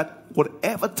promise you that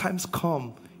whatever times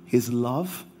come, his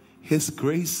love, his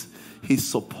grace, his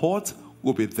support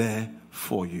will be there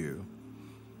for you.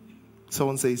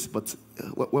 Someone says, but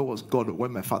where was God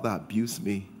when my father abused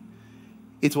me?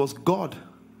 It was God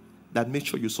that made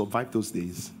sure you survived those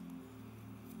days.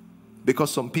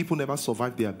 Because some people never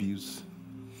survived the abuse.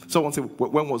 Someone said,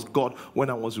 when was God when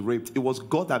I was raped? It was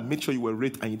God that made sure you were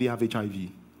raped and you didn't have HIV.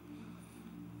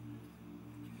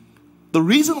 The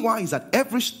reason why is that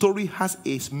every story has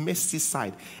a messy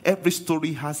side. Every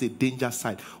story has a danger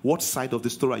side. What side of the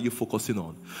story are you focusing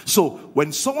on? So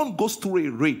when someone goes through a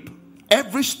rape,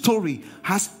 every story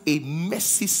has a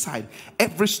messy side.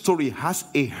 Every story has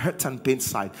a hurt and pain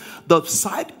side. The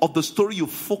side of the story you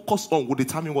focus on will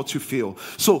determine what you feel.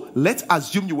 So let's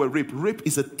assume you were raped. Rape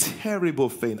is a terrible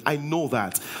thing. I know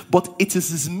that. But it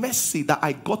is this messy that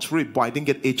I got raped but I didn't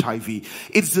get HIV.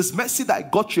 It's this messy that I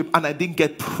got raped and I didn't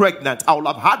get pregnant. I will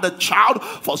have had a child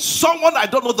for someone I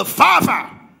don't know the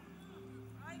father.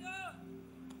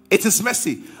 It is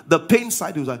messy. The pain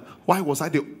side is like, why was I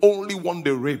the only one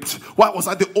they raped? Why was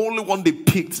I the only one they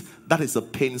picked? That is the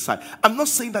pain side. I'm not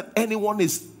saying that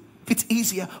it's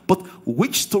easier, but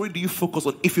which story do you focus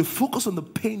on? If you focus on the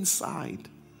pain side,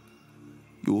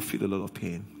 you will feel a lot of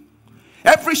pain.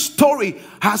 Every story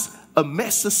has a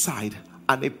messy side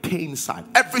and a pain side.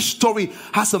 Every story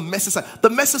has a messy side. The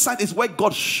messy side is where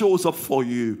God shows up for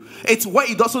you. It's where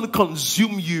he doesn't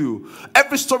consume you.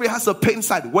 Every story has a pain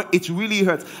side where it really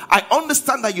hurts. I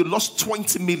understand that you lost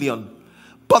 20 million.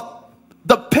 But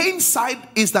the pain side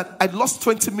is that I lost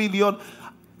 20 million.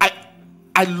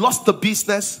 I lost the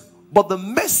business. But the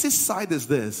messy side is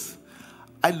this.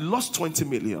 I lost 20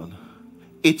 million.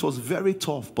 It was very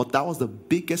tough, but that was the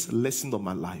biggest lesson of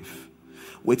my life.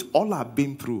 With all I've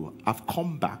been through, I've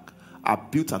come back, I've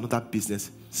built another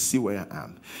business, see where I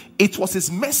am. It was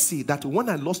as messy that when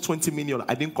I lost 20 million,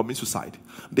 I didn't commit suicide.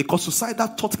 Because suicidal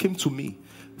thought came to me.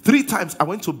 3 times I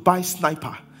went to buy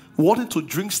sniper, wanted to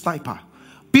drink sniper.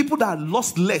 People that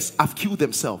lost less have killed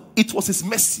themselves. It was as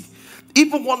messy.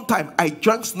 Even one time I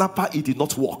drank sniper, it did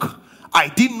not work. I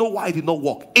didn't know why I did not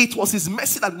walk. It was his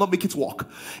mercy that did not make it work.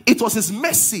 It was his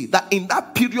mercy that in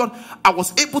that period I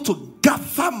was able to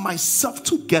gather myself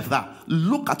together.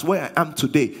 Look at where I am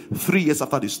today, 3 years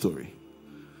after this story.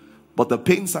 But the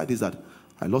pain side is that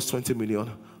I lost 20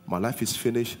 million. My life is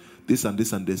finished. This and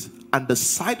this and this. And the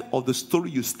side of the story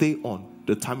you stay on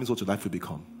determines what your life will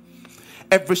become.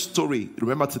 Every story,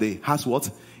 remember today, has what?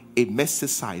 A messy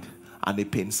side and a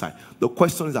pain side. The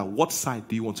question is that what side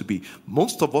do you want to be?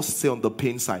 Most of us stay on the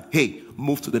pain side. Hey,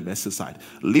 move to the messy side.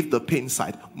 Leave the pain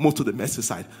side, move to the messy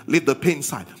side. Leave the pain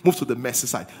side, move to the messy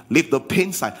side. Leave the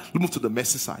pain side, move to the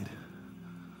messy side.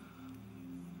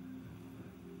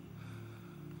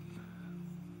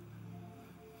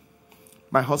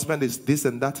 My husband is this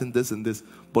and that and this and this,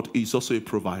 but he's also a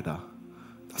provider.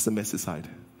 That's the messy side.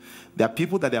 There are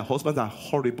people that their husbands are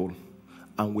horrible,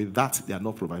 and with that, they are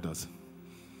not providers.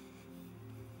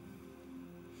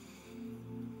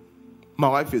 My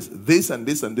wife is this and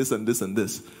this and this and this and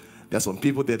this. There are some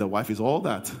people there, the wife is all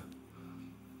that.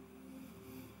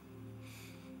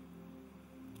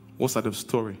 What side of the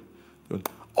story?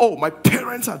 Oh, my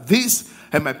parents are this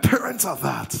and my parents are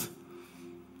that.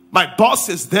 My boss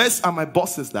is this and my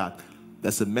boss is that.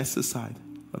 There's a messy side.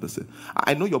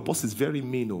 I know your boss is very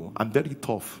mean and very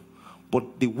tough,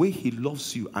 but the way he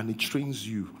loves you and he trains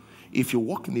you, if you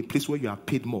work in a place where you are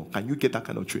paid more, can you get that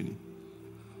kind of training?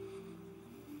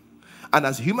 And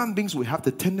as human beings, we have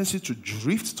the tendency to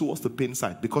drift towards the pain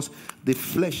side because the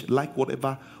flesh like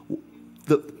whatever,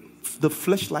 the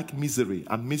flesh like misery,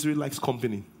 and misery likes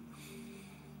company.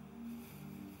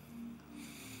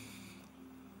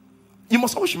 You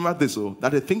must always remember this,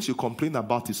 that the things you complain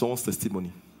about is someone's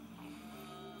testimony.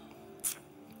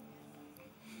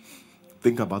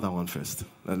 Think about that one first.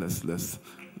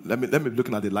 Let me be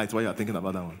looking at the light while you're thinking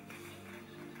about that one.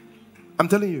 I'm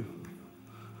telling you.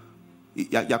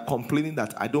 You're complaining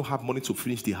that I don't have money to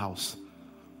finish the house.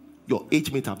 Your age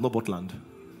mate have not bought land.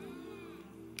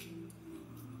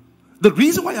 The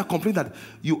reason why you're complaining that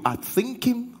you are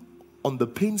thinking on the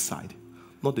pain side,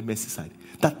 not the mercy side.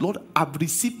 That, Lord, I've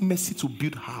received mercy to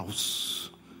build house.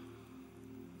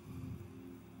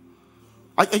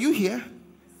 Are you here?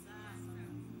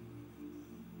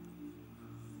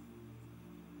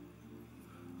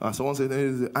 Someone said,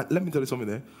 let me tell you something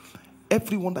there.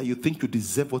 Everyone that you think you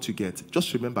deserve what you get,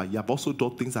 just remember, you have also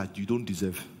done things that you don't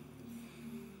deserve.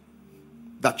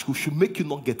 That should make you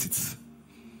not get it.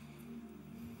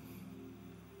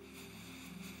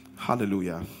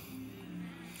 Hallelujah.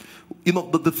 You know,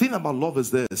 the thing about love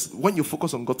is this. When you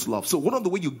focus on God's love. So one of the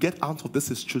ways you get out of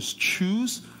this is just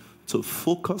choose to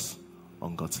focus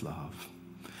on God's love.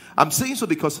 I'm saying so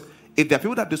because if there are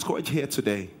people that are discouraged here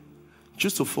today,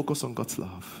 choose to focus on God's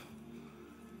love.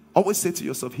 Always say to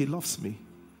yourself, He loves me.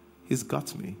 He's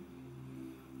got me.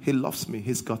 He loves me.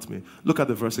 He's got me. Look at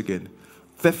the verse again.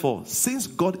 Therefore, since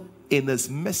God in His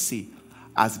mercy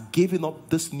has given up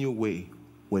this new way,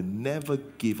 will never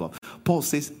give up. Paul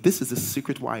says, this is the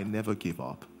secret why I never give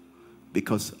up.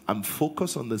 Because I'm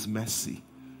focused on this mercy.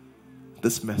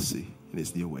 This mercy in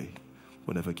His new way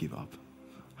will never give up.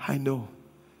 I know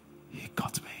He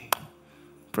got me.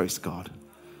 Praise God.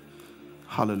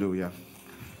 Hallelujah.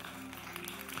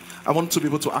 I want to be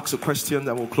able to ask a question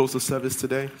that will close the service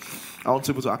today. I want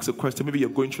to be able to ask a question. Maybe you're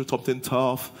going through something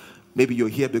tough. Maybe you're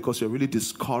here because you're really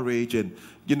discouraged and,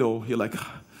 you're like,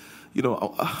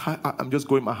 I'm just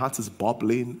going, my heart is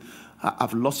bubbling.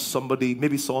 I've lost somebody,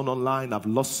 maybe someone online. I've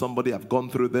lost somebody. I've gone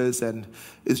through this and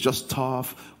it's just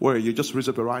tough. Where you just raise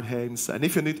up your right hands. And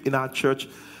if you're in our church,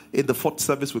 in the fourth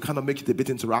service, we kind of make it a bit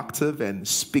interactive and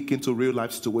speak into real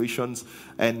life situations.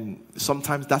 And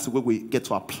sometimes that's the way we get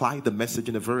to apply the message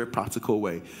in a very practical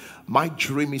way. My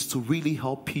dream is to really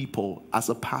help people as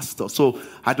a pastor. So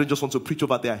I don't just want to preach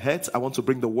over their heads. I want to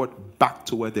bring the word back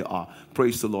to where they are.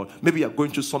 Praise the Lord. Maybe you're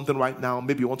going through something right now.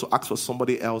 Maybe you want to ask for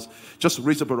somebody else. Just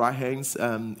raise up your right hands.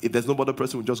 If there's no other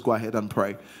person, we'll just go ahead and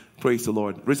pray. Praise the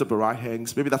Lord. Raise up your right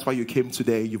hands. Maybe that's why you came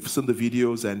today. You've seen the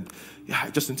videos and I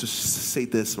just need to say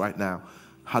this right now.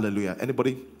 Hallelujah.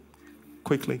 Anybody?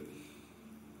 Quickly.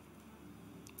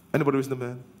 Anybody raising their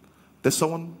hand? There's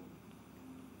someone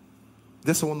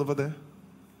over there.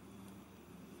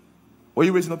 Why are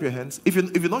you raising up your hands? If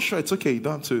you're not sure, it's okay. You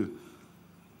don't have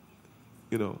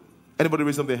to. Anybody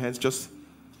raising up their hands? Just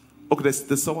okay.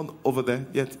 There's someone over there.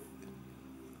 Yet.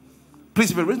 Please,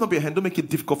 if you're raising up your hand, don't make it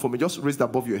difficult for me. Just raise it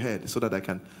above your head so that I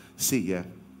can see. Yeah.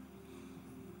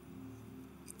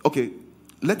 Okay.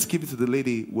 Let's give it to the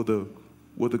lady with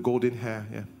the golden hair.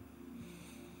 Yeah.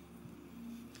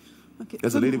 Okay.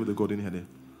 There's a lady with the golden hair there.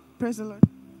 Praise the Lord.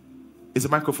 Is the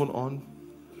microphone on?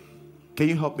 Can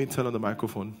you help me turn on the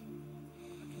microphone?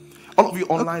 All of you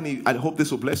online, I hope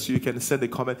this will bless you. You can send a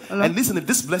comment. Hello? And listen, if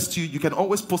this blessed you, you can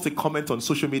always post a comment on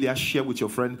social media, share with your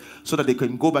friend so that they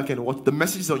can go back and watch the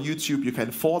messages on YouTube. You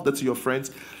can forward that to your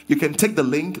friends. You can take the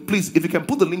link. Please, if you can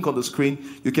put the link on the screen,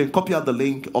 you can copy out the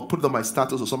link or put it on my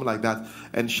status or something like that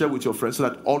and share with your friends so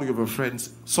that all of your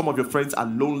friends, some of your friends are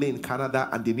lonely in Canada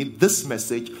and they need this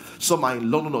message. Some are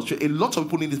in London, Australia. A lot of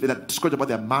people need this. They're discouraged about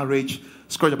their marriage,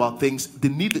 discouraged about things. They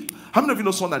need it. How many of you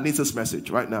know someone that needs this message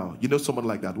right now? You know someone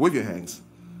like that? Wave your hands.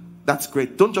 That's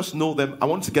great. Don't just know them. I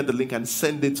want to get the link and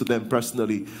send it to them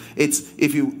personally. It's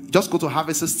if you just go to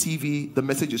Harvesters TV, the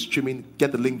message is streaming.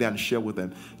 Get the link there and share with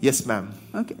them. Yes, ma'am.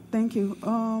 Okay, thank you.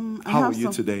 How are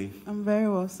you today? I'm very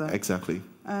well, sir. Exactly.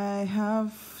 I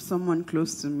have someone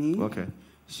close to me. Okay.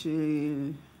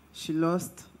 She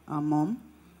lost her mom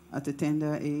at a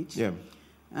tender age. Yeah.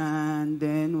 And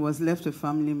then was left with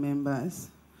family members.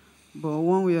 But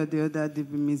one way or the other, they've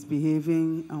been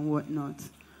misbehaving and whatnot.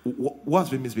 What's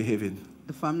been misbehaving?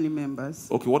 The family members.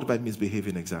 Okay, what about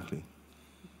misbehaving exactly?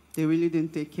 They really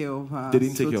didn't take care of her. They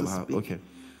didn't take care of her. Okay.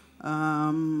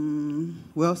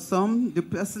 Well, the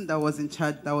person that was in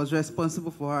charge, that was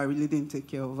responsible for her, really didn't take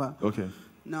care of her. Okay.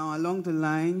 Now, along the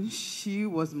line, she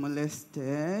was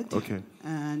molested. Okay.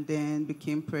 And then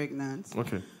became pregnant.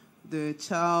 Okay. The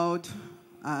child,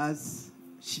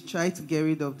 she tried to get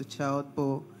rid of the child,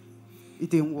 but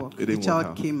it didn't work. The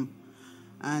child came.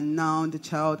 And now the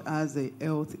child has a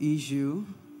health issue.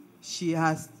 So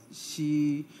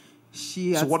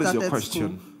what is your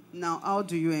question? School. Now, how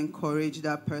do you encourage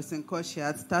that person? Because she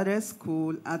had started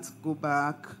school, had to go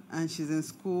back, and she's in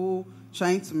school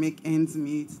trying to make ends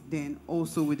meet, then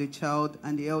also with the child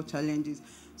and the health challenges.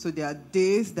 So there are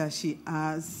days that she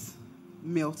has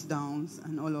meltdowns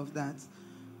and all of that.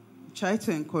 Try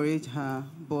to encourage her,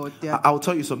 but I'll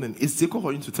tell you something. It's difficult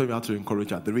for you to tell me how to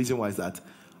encourage her. The reason why is that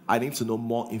I need to know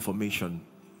more information.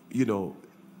 You know,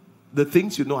 the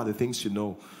things you know are the things you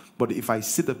know. But if I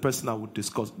see the person, I would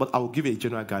discuss. But I will give you a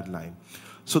general guideline.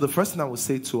 So the first thing I would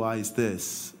say to her is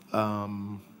this.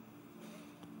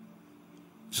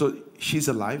 So she's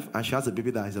alive, and she has a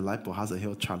baby that is alive but has a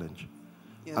health challenge.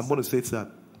 Yes. I'm going to say to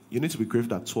that, you need to be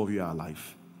grateful that 2 of you are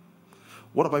alive.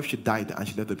 What about if she died and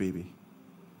she left the baby?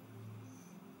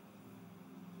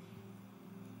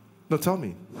 No, tell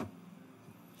me.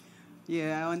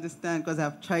 Yeah, I understand, because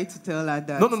I've tried to tell her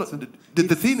that. No.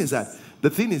 The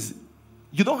thing is,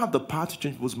 you don't have the power to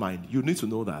change people's mind. You need to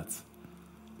know that.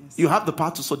 Yes. You have the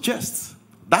power to suggest.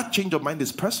 That change of mind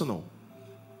is personal.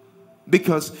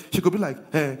 Because she could be like,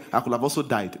 hey, I could have also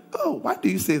died. Oh, why do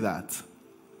you say that?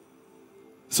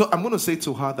 So I'm going to say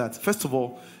to her that, first of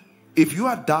all, if you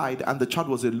had died and the child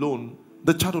was alone,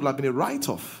 the child would have been a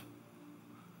write-off.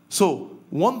 So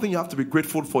one thing you have to be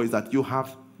grateful for is that you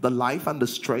have the life and the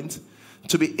strength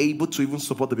to be able to even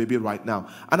support the baby right now.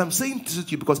 And I'm saying this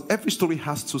to you because every story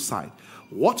has two sides.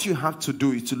 What you have to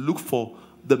do is to look for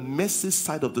the messy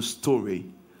side of the story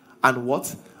and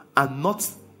not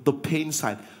the pain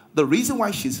side. The reason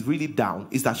why she's really down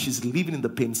is that she's living in the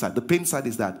pain side. The pain side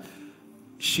is that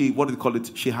she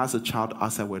has a child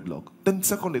outside wedlock. Then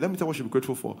secondly, let me tell you what she'll be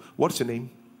grateful for. What's your name?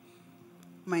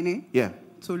 My name? Yeah.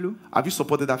 Tolu. Have you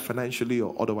supported that financially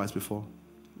or otherwise before?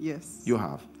 Yes. You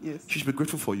have? Yes. She should be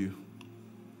grateful for you.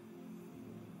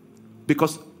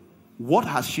 Because what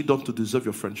has she done to deserve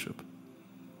your friendship?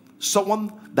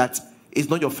 Someone that is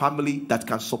not your family that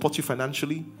can support you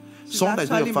financially. She's someone that is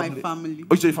not your family. My family.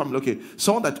 Oh, it's your family, okay.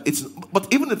 Someone that it's,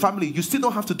 but even the family, you still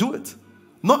don't have to do it.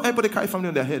 Not everybody carry family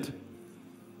on their head.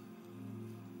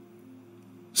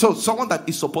 So someone that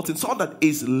is supporting, someone that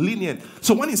is lenient.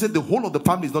 So when he said the whole of the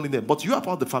family is not lenient, but you are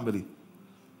part of the family.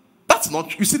 That's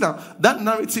not, you see now, that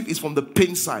narrative is from the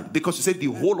pain side because you said the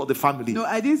whole of the family. No,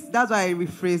 that's why I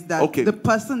rephrased that. Okay. The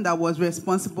person that was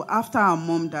responsible after her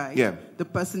mom died, the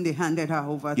person they handed her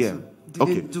over to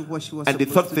didn't do what she was supposed to do. And the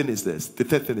third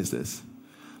thing is this.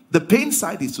 The pain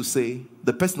side is to say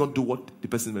the person not do what the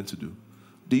person meant to do.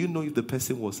 Do you know if the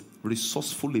person was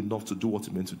resourceful enough to do what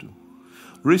he meant to do?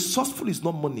 Resourceful is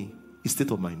not money, it's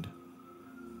state of mind.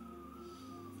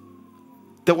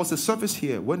 There was a service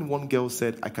here when one girl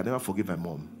said, I can never forgive my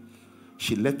mom.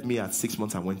 She left me at 6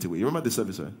 months and went away. You remember the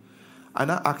service, right?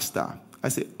 And I asked her, I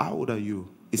said, how old are you?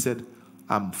 He said,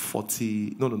 I'm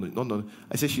 40. No.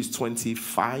 I said, she's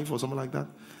 25 or something like that.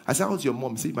 I said, how's your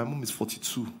mom? He said, my mom is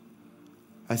 42.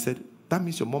 I said, that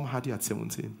means your mom had you at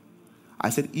 17. I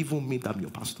said, even me, that I'm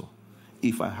your pastor.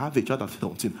 If I have a child at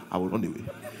 17, I will run away.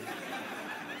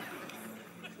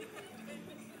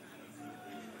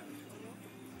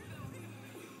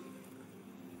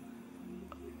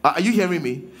 Are you hearing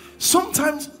me?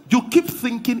 Sometimes you keep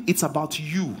thinking it's about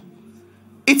you.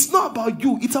 It's not about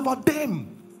you, it's about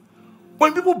them.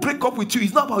 When people break up with you,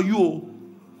 it's not about you.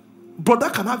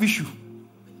 Brother can have issue.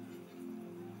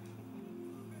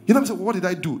 You know what I'm saying? What did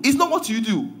I do? It's not what you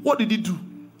do. What did he do?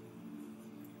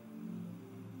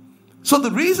 So the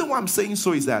reason why I'm saying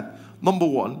so is that, number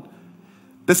one,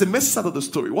 there's a messy side of the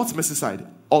story. What's the messy side?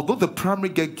 Although the primary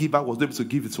giver was able to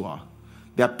give it to her,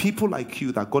 there are people like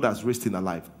you that God has raised in her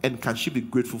life. And can she be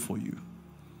grateful for you?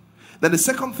 Then the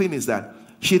second thing is that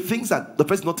she thinks that the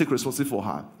person not take responsibility for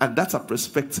her. And that's a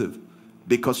perspective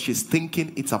because she's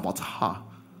thinking it's about her.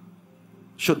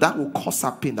 So that will cause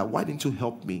her pain. That why didn't you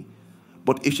help me?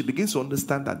 But if she begins to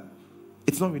understand that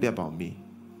it's not really about me,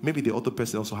 maybe the other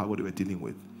person also had what they were dealing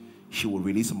with, she will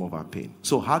release some of her pain.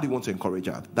 So how do you want to encourage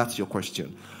her? That's your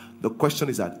question. The question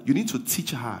is that you need to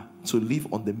teach her to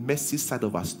live on the messy side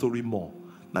of her story more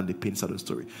than the pain side of the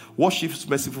story. What she's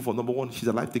merciful for, number one, she's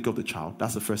a life taker of the child.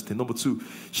 That's the first thing. Number two,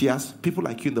 she has people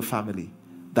like you in the family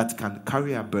that can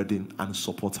carry her burden and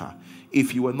support her.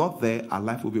 If you were not there, her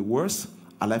life will be worse,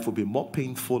 her life will be more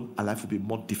painful, her life will be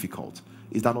more difficult.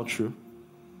 Is that not true?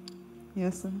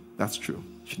 Yes, sir. That's true.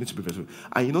 She needs to be very.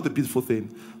 And you know the beautiful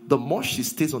thing? The more she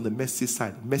stays on the messy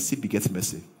side, messy begets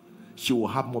messy. She will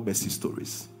have more messy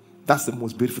stories. That's the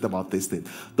most beautiful thing about this thing.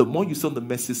 The more you stay on the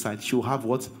messy side, she will have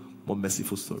what? More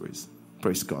merciful stories.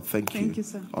 Praise God. Thank you. Thank you,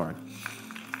 sir. All right.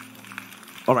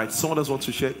 All right. Someone else wants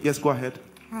to share? Yes, go ahead.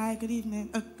 Hi, good evening.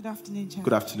 Good afternoon, Chair.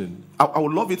 Good afternoon. I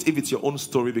would love it if it's your own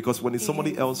story because when it's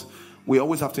somebody else, we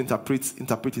always have to interpret.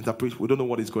 We don't know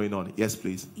what is going on. Yes,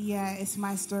 please. Yeah, it's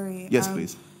my story. Yes,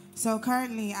 please. So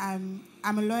currently, I'm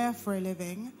a lawyer for a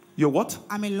living. You're what?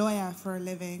 I'm a lawyer for a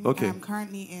living. Okay. I'm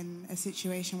currently in a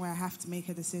situation where I have to make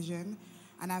a decision,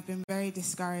 and I've been very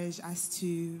discouraged as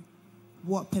to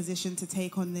what position to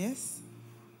take on this,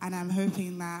 and I'm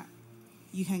hoping that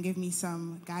you can give me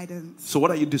some guidance. So what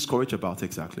are you discouraged about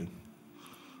exactly?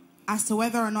 As to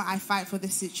whether or not I fight for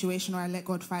this situation or I let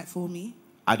God fight for me.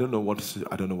 I don't know what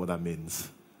that means.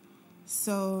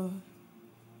 So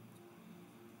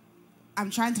I'm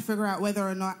trying to figure out whether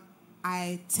or not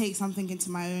I take something into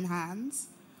my own hands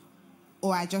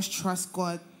or I just trust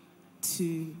God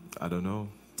to I don't know.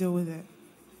 Deal with it.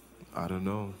 I don't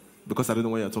know. Because I don't know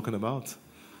what you're talking about.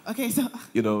 Okay, so...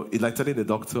 You know, it's like telling the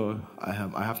doctor, I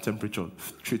have temperature,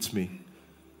 treat me.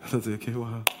 I was like, okay,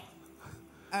 wow.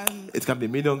 It can be a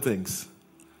million things.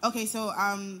 Okay, so...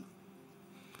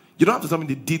 You don't have to tell me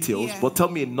the details, but tell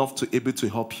me enough to be able to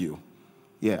help you.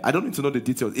 Yeah, I don't need to know the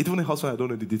details. It only helps when I don't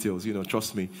know the details,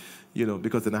 trust me.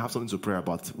 Because then I have something to pray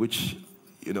about, which,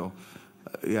 so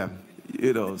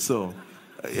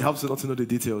it helps not to know the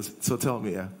details. So tell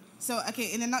me, yeah. So,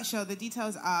 okay, in a nutshell, the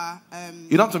details are...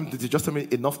 you don't have to just tell me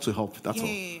enough to help, that's all.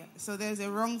 Yeah. So there's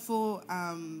a wrongful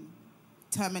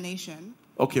termination.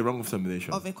 Okay, wrongful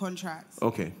termination. Of a contract.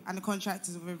 Okay. And the contract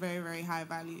is of a very, very high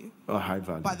value. A high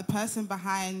value. But the person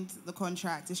behind the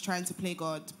contract is trying to play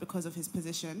God because of his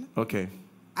position. Okay.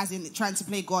 As in trying to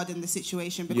play God in the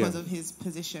situation because of his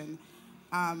position.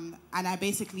 And I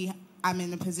basically am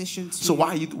in a position to... So why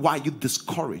are you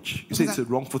discouraged? You say it's a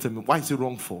wrongful termination. Why is it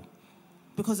wrongful?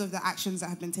 Because of the actions that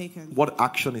have been taken. What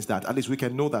action is that? At least we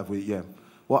can know that.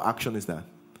 What action is that?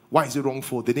 Why is it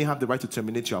wrongful? They didn't have the right to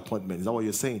terminate your appointment. Is that what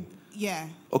you're saying? Yeah.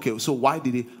 Okay, so why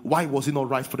was it not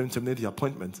right for them to terminate your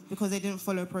appointment? Because they didn't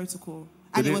follow protocol.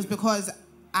 And it was because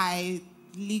I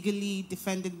legally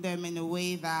defended them in a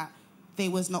way that they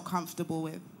was not comfortable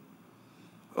with.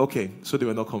 Okay, so they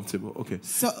were not comfortable. Okay.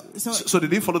 So they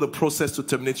didn't follow the process to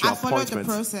terminate your appointment. I followed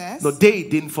the process. No, they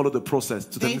didn't follow the process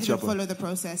to terminate your appointment. They didn't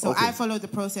follow the process. So I followed the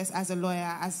process as a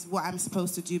lawyer, as what I'm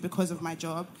supposed to do because of my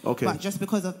job. Okay. But just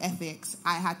because of ethics,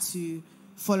 I had to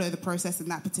follow the process in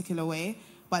that particular way.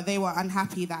 But they were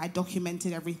unhappy that I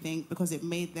documented everything because it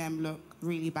made them look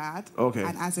really bad. Okay.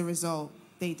 And as a result,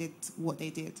 they did what they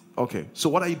did. Okay. So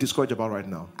what are you discouraged about right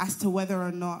now? As to whether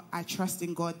or not I trust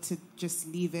in God to just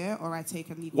leave it or I take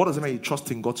a legal... What does it mean you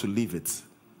trust in God to leave it?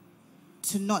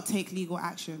 To not take legal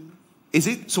action. Is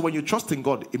it... So when you trust in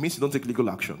God, it means you don't take legal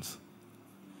actions?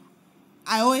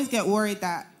 I always get worried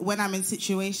that when I'm in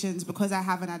situations, because I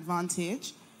have an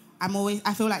advantage,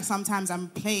 I feel like sometimes I'm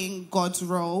playing God's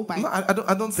role by... No,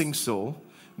 I don't think so.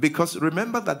 Because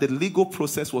remember that the legal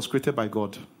process was created by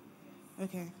God.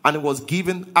 Okay. And it was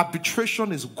given,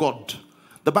 arbitration is God.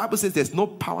 The Bible says there's no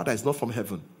power that is not from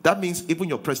heaven. That means even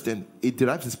your president, it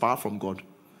derives his power from God.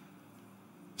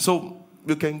 So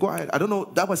you can go ahead. I don't know,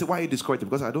 that was why you discouraged,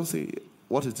 because I don't see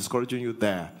what is discouraging you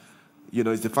there.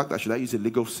 It's the fact that should I use a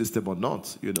legal system or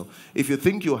not? If you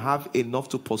think you have enough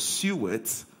to pursue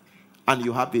it, and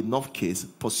you have enough case,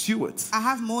 pursue it. I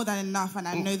have more than enough, and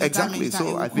I know the damage that it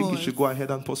will I think cause. you should go ahead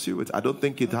and pursue it. I don't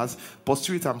think it has...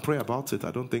 Pursue it and pray about it.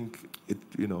 I don't think it,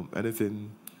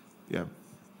 anything... Yeah.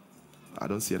 I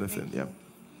don't see anything. Yeah.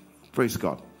 Praise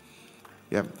God.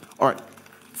 Yeah. All right.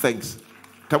 Thanks.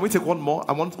 Can we take one more?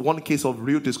 I want one case of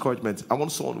real discouragement. I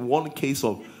want one case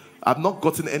of. I've not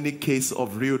gotten any case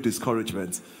of real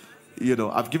discouragement. You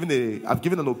know, I've given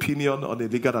an opinion on a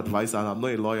legal advice, and I'm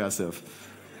not a lawyer myself.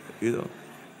 You know.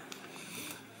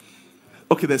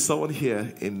 Okay, there's someone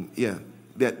here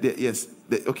yes.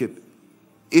 Okay.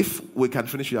 If we can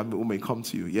finish, we may come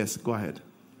to you. Yes, go ahead.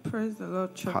 Praise the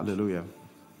Lord, church. Hallelujah.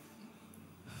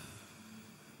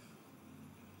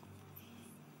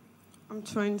 I'm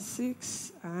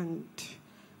 26 and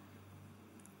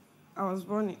I was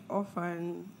born in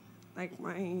orphan. Like,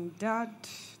 my dad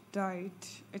died,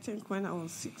 I think, when I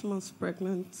was 6 months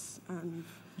pregnant. And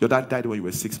your dad died when you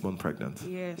were 6 months pregnant?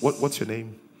 Yes. What's your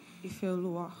name?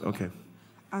 Ifeoluwa. Okay.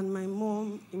 And my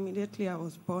mom, immediately I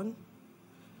was born.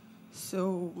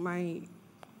 So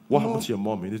What happened to your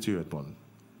mom immediately you were born?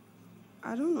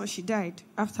 I don't know. She died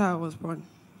after I was born.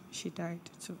 She died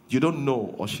too. You don't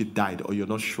know, or she died, or you're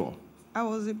not sure? I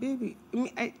was a baby.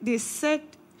 They said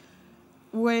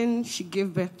when she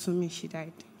gave birth to me, she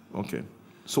died. Okay.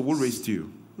 So who raised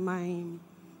you? My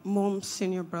mom's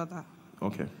senior brother.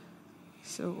 Okay.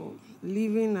 So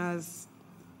living as...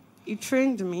 He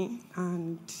trained me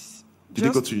and... Did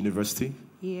you go to university?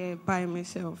 Yeah, by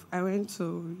myself. I went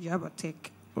to Yabatech.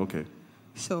 Okay.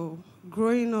 So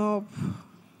growing up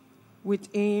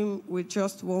with him, with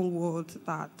just one word,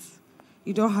 that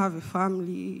you don't have a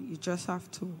family, you just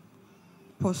have to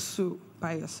pursue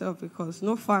by yourself, because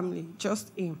no family,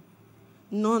 just him.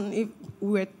 None. If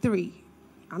we were 3,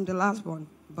 I'm the last one,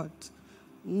 but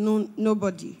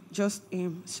nobody, just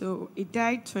him. So he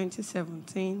died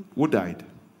 2017. Who died?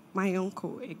 My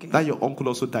uncle again. That your uncle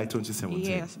also died 2017?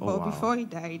 Yes, oh, but wow. Before he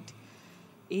died,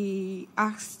 he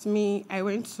asked me,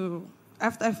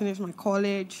 after I finished my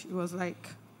college, he was like,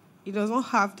 he doesn't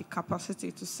have the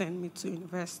capacity to send me to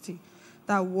university.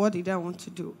 What did I want to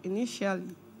do?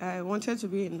 Initially, I wanted to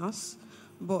be a nurse,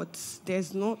 but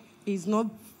he's not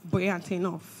buoyant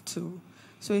enough to.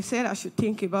 So he said I should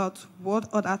think about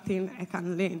what other thing I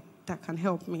can learn that can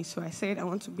help me. So I said I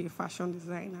want to be a fashion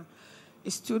designer. He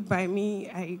stood by me.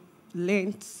 I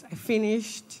learned, I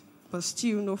finished, but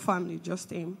still no family,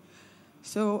 just him.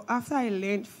 So after I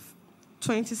learned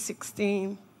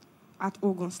 2016 at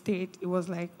Ogun State, it was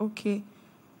like, okay.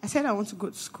 I said I want to go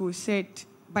to school. He said,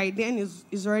 by then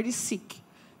he's already sick.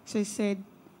 So he said,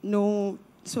 no.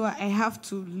 So I have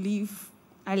to leave.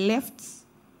 I left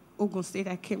Ogun State.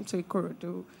 I came to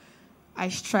Ikorodu. I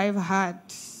strive hard.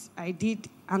 I did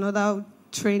another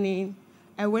training.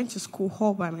 I went to school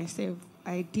all by myself.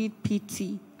 I did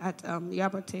PT at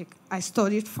Yabatech. I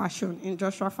studied fashion,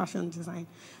 industrial fashion design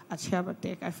at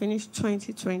Yabatech. I finished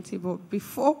 2020, but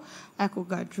before I could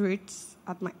graduate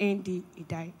at my ND, he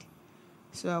died.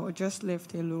 So I was just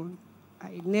left alone.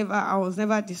 I was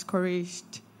never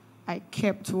discouraged. I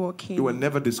kept working. You were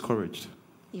never discouraged?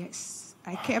 Yes.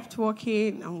 I kept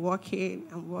working and working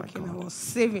and working. I was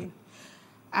saving.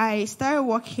 I started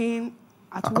working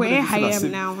at where I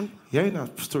am now. Hearing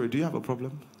that story, do you have a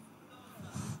problem?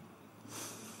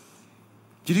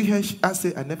 Did you hear I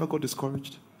say I never got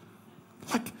discouraged?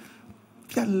 Like,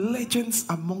 there are legends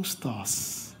amongst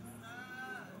us.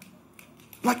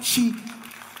 Like, she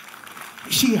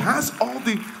has all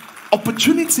the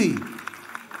opportunity.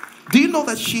 Do you know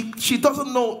that she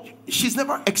doesn't know, she's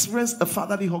never experienced a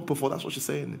fatherly hug before? That's what she's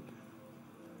saying.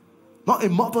 Not a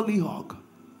motherly hug.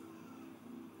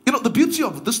 You know, the beauty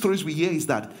of the stories we hear is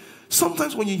that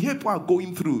sometimes when you hear people are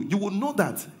going through, you will know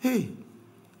that, hey,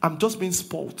 I'm just being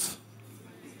spoilt.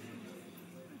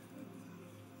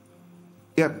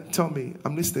 Yeah, tell me.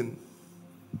 I'm listening.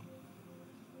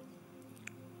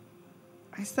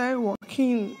 I started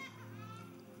working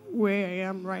where I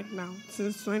am right now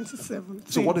since 2017.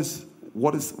 So what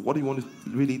do you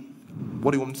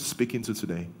want to speak into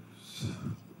today?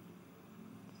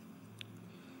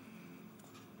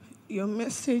 Your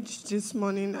message this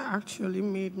morning actually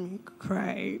made me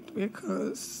cry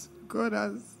because God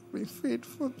has been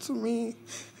faithful to me.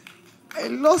 I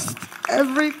lost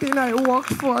everything I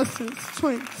worked for since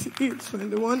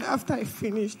 2021 after I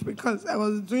finished because I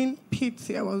was doing PT.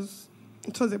 It was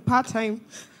a part-time.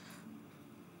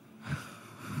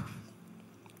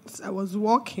 So I was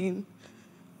working.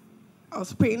 I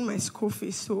was paying my school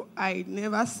fees, so I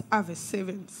never have a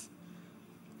savings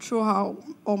throughout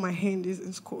all my hand is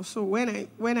in school. So when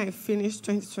I finished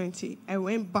 2020, I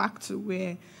went back to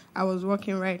where I was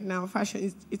working right now.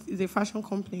 Fashion is a fashion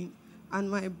company. And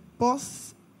my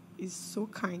boss is so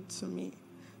kind to me.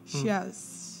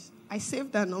 I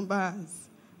saved that number as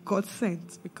God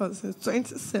sent because since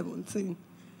 2017,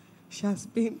 She has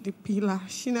been the pillar.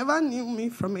 She never knew me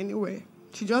from anywhere.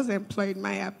 She just employed me.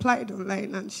 I applied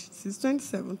online, and since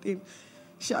 2017,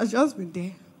 she has just been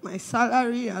there. My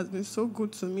salary has been so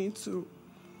good to me to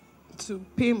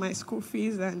pay my school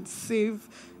fees and save.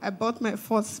 I bought my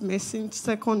first machine,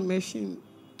 second machine,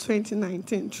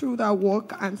 2019. Through that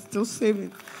work, I'm still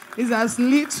saving. It's as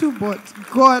little, but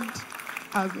God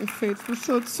has been faithful.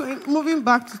 So moving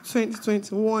back to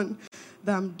 2021,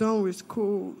 that I'm done with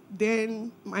school,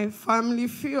 then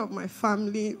few of my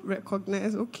family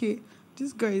recognize, okay,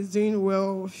 this girl is doing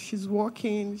well, she's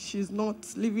working, she's not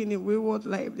living a wayward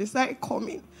life. They started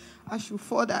coming. I should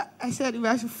further. I said, if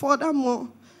I should further more,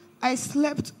 I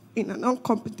slept in an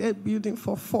uncompleted building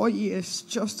for 4 years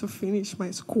just to finish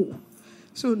my school.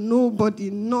 So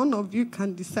none of you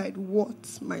can decide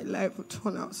what my life will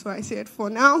turn out. So I said, for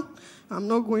now, I'm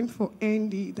not going for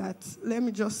ND. That let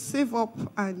me just save up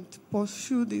and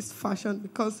pursue this fashion,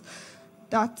 because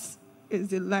that is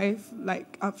the life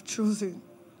like I've chosen.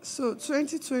 So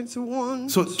 2021.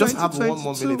 So just have one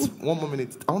more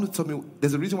minute. I want to tell me,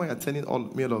 there's a reason why you're attending all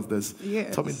of this.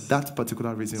 Yes. Tell me that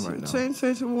particular reason right now.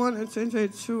 2021 and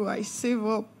 2022, I save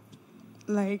up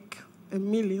like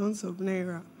millions of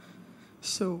naira.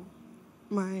 So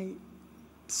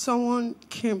someone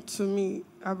came to me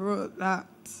abroad that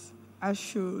I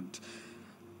should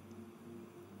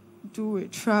do a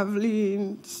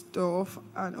traveling stuff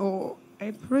and all.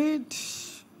 I prayed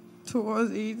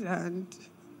towards it, and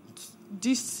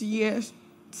this year,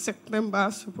 September,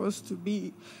 supposed to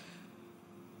be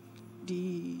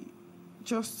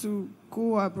just to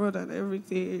go abroad and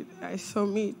everything. I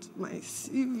submit my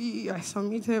CV, I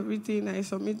submit everything, I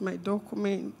submit my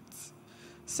documents.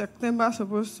 September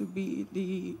supposed to be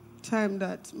the time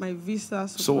that my visa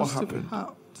supposed to be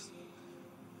out.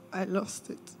 I lost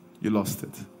it. You lost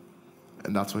it.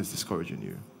 And that's why it's discouraging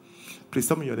you. Please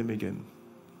tell me your name again.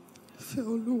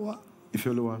 Ifeoluwa.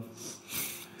 Ifeoluwa.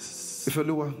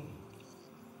 Ifeoluwa.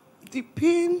 The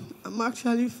pain I'm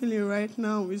actually feeling right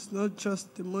now is not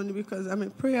just the money, because I'm a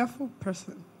prayerful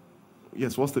person.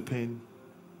 Yes, what's the pain?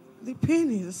 The pain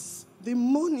is the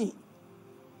money.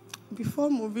 Before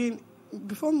moving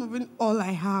all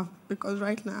I have, because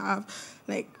right now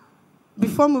I have,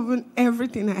 before moving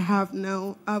everything I have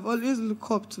now, I've always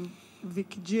looked up to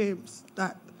Vicky James,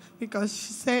 because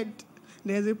she said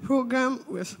there's a program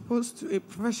we're supposed to, a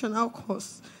professional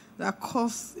course that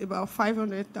costs about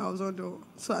 $500,000.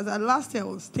 So as last year I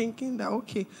was thinking that,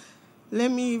 okay, let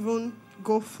me even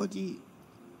go for the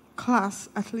class,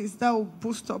 at least that will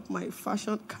boost up my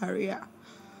fashion career.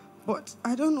 But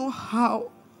I don't know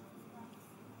how.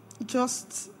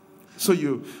 So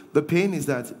the pain is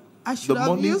that I should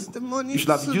have used the money. You should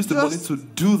have used the money to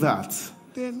do that.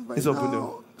 Then by now.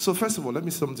 now. So first of all, let me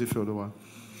say something to you.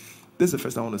 This is the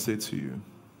first thing I want to say to you.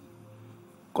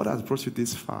 God has brought you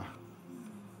this far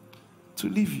to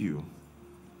leave you.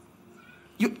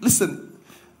 You listen.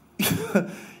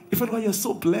 If you're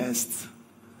so blessed,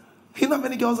 you know how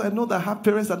many girls I know that have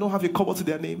parents that don't have a cover to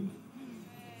their name?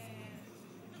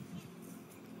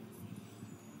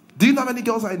 Do you know how many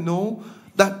girls I know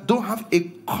that don't have a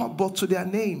cupboard to their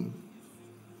name?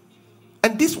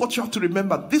 And this is what you have to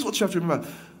remember.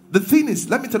 The thing is,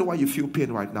 let me tell you why you feel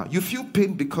pain right now. You feel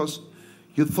pain because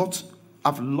you thought,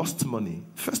 I've lost money.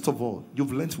 First of all,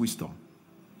 you've learned wisdom.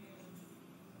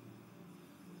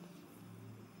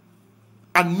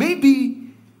 And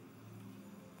maybe,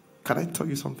 can I tell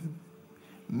you something?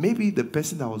 Maybe the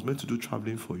person that was meant to do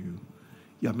traveling for you,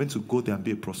 you are meant to go there and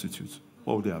be a prostitute.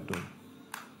 What would they have done?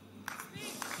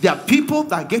 There are people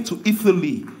that get to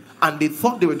Italy and they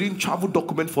thought they were doing travel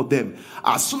document for them.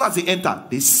 As soon as they enter,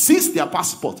 they seize their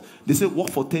passport. They say, work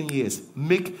for 10 years,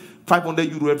 make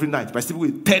 500 euro every night. By sleeping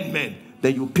with 10 men,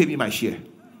 then you pay me my share.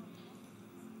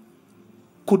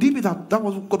 Could it be that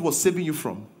was what God was saving you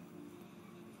from?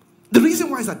 The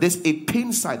reason why is that there's a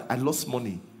pain side. I lost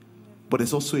money. But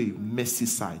there's also a mercy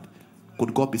side.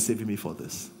 Could God be saving me for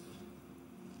this?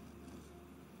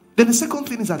 Then the second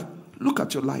thing is that look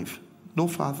at your life. No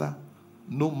father,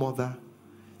 no mother.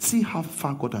 See how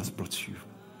far God has brought you.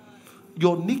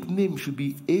 Your nickname should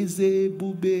be Eze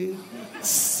Bube.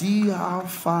 See how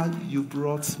far you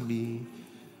brought me.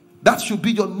 That should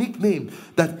be your nickname.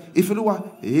 That if you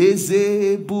know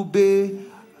Eze Bube,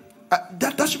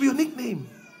 that should be your nickname.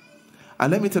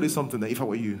 And let me tell you something, that if I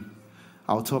were you,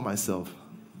 I'll tell myself,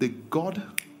 the God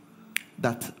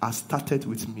that has started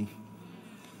with me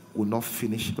will not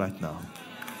finish right now.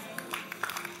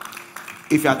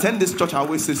 If you attend this church, I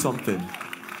always say something.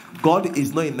 God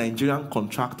is not a Nigerian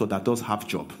contractor that does half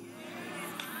job.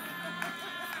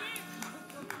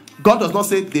 God does not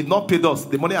say, they've not paid us,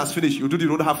 the money has finished, you do the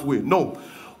road halfway. No.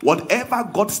 Whatever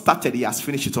God started, He has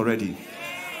finished it already.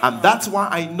 And that's why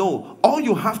I know all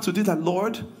you have to do that,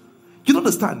 Lord, you don't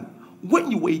understand.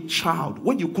 When you were a child,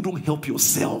 when you couldn't help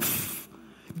yourself,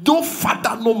 no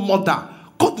father, no mother,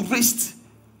 God raised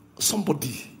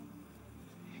somebody.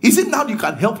 Is it now you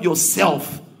can help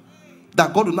yourself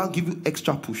that God will now give you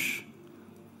extra push?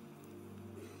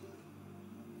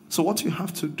 So what you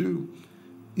have to do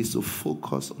is to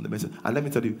focus on the message. And let me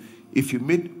tell you, if you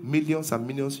made millions and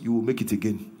millions, you will make it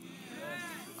again.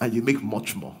 And you make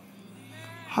much more.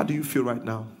 How do you feel right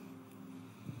now?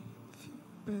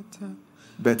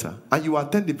 Better. And you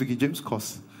attend the Vicky James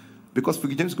course. Because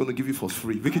Vicky James is going to give you for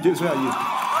free. Vicky James, where are you?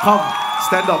 Come,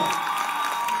 stand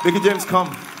up. Vicky James,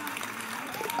 come.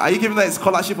 Are you giving that a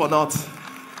scholarship or not?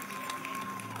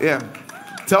 Yeah.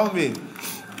 Tell me.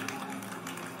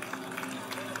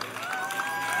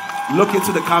 Look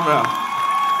into the camera.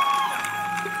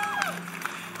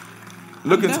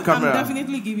 Look into the camera. I'm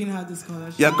definitely giving her the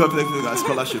scholarship. Yeah, definitely giving her a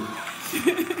scholarship.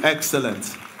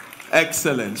 Excellent.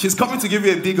 Excellent. She's coming to give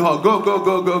you a big hug. Go, go,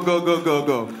 go, go, go, go, go,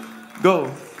 go.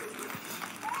 Go.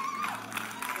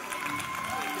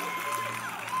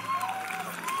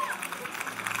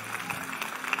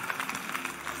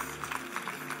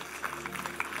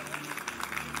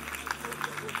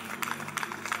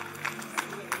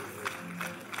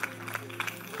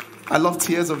 I love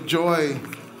tears of joy.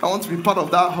 I want to be part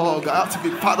of that hug. I have to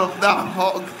be part of that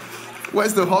hug.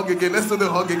 Where's the hug again? Let's do the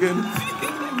hug again.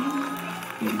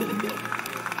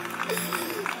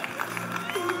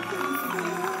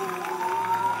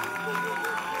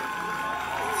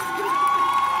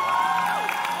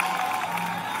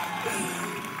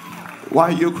 Why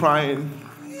are you crying?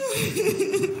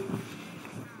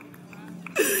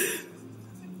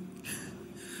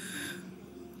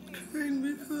 Crying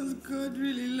because God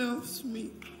really loves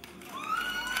me.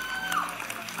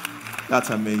 That's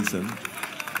amazing.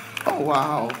 Oh,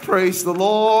 wow. Praise the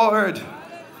Lord.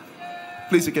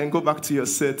 Please, you can go back to your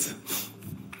seat.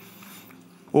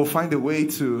 We'll find a way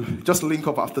to just link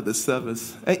up after the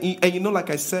service. And you know, like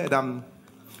I said,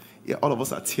 yeah, all of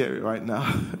us are teary right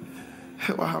now.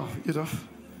 Wow, you know,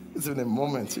 it's been a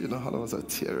moment, you know, all of us are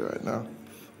teary right now.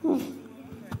 Ooh.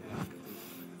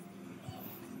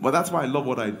 But that's why I love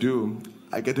what I do.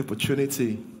 I get the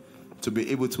opportunity to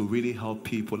be able to really help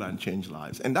people and change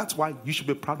lives. And that's why you should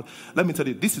be proud. Let me tell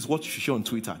you, this is what you should show on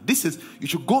Twitter. You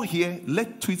should go here,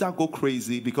 let Twitter go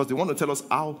crazy because they want to tell us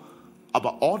how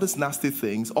about all these nasty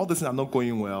things, all these things are not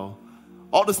going well,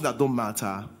 all these things that don't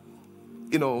matter,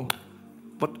 you know.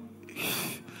 But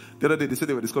the other day they said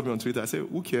they were discovering on Twitter. I said,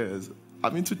 who cares?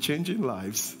 I'm into changing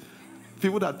lives.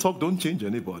 People that talk don't change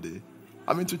anybody.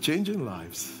 I'm into changing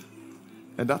lives.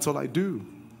 And that's all I do.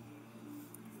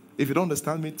 If you don't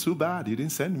understand me, too bad. You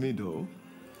didn't send me, though.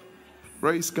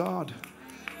 Praise God.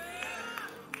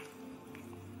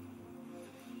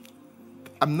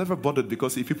 I'm never bothered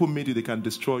because if people made you, they can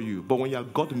destroy you. But when you're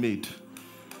God-made,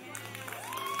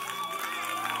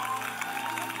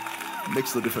 it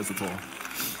makes no difference at all.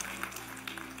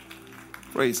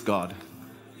 Praise God.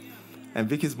 And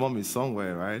Vicky's mom is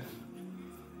somewhere, right?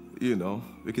 You know,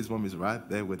 Vicky's mom is right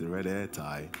there with the red hair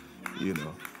tie. You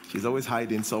know, she's always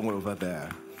hiding somewhere over there.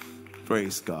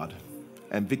 Praise God.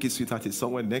 And Vicky's sweetheart is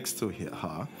somewhere next to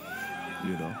her.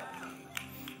 You know.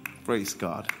 Praise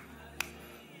God.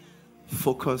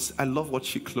 Focus. I love what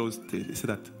she closed it. She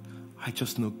said that, I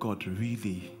just know God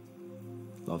really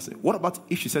loves it. What about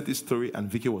if she said this story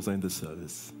and Vicky was not in the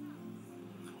service?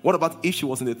 What about if she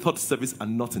was in the third service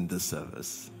and not in this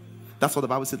service? That's what the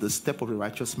Bible said. The steps of a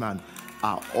righteous man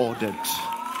are ordered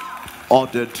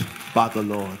by the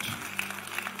Lord.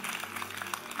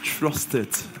 Trust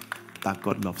it that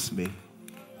God loves me.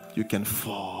 You can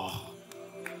fall.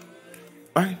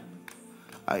 Right?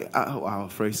 Wow,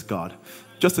 praise God.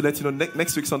 Just to let you know,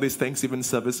 next week Sunday's Thanksgiving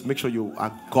service. Make sure you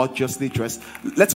are gorgeously dressed. Let's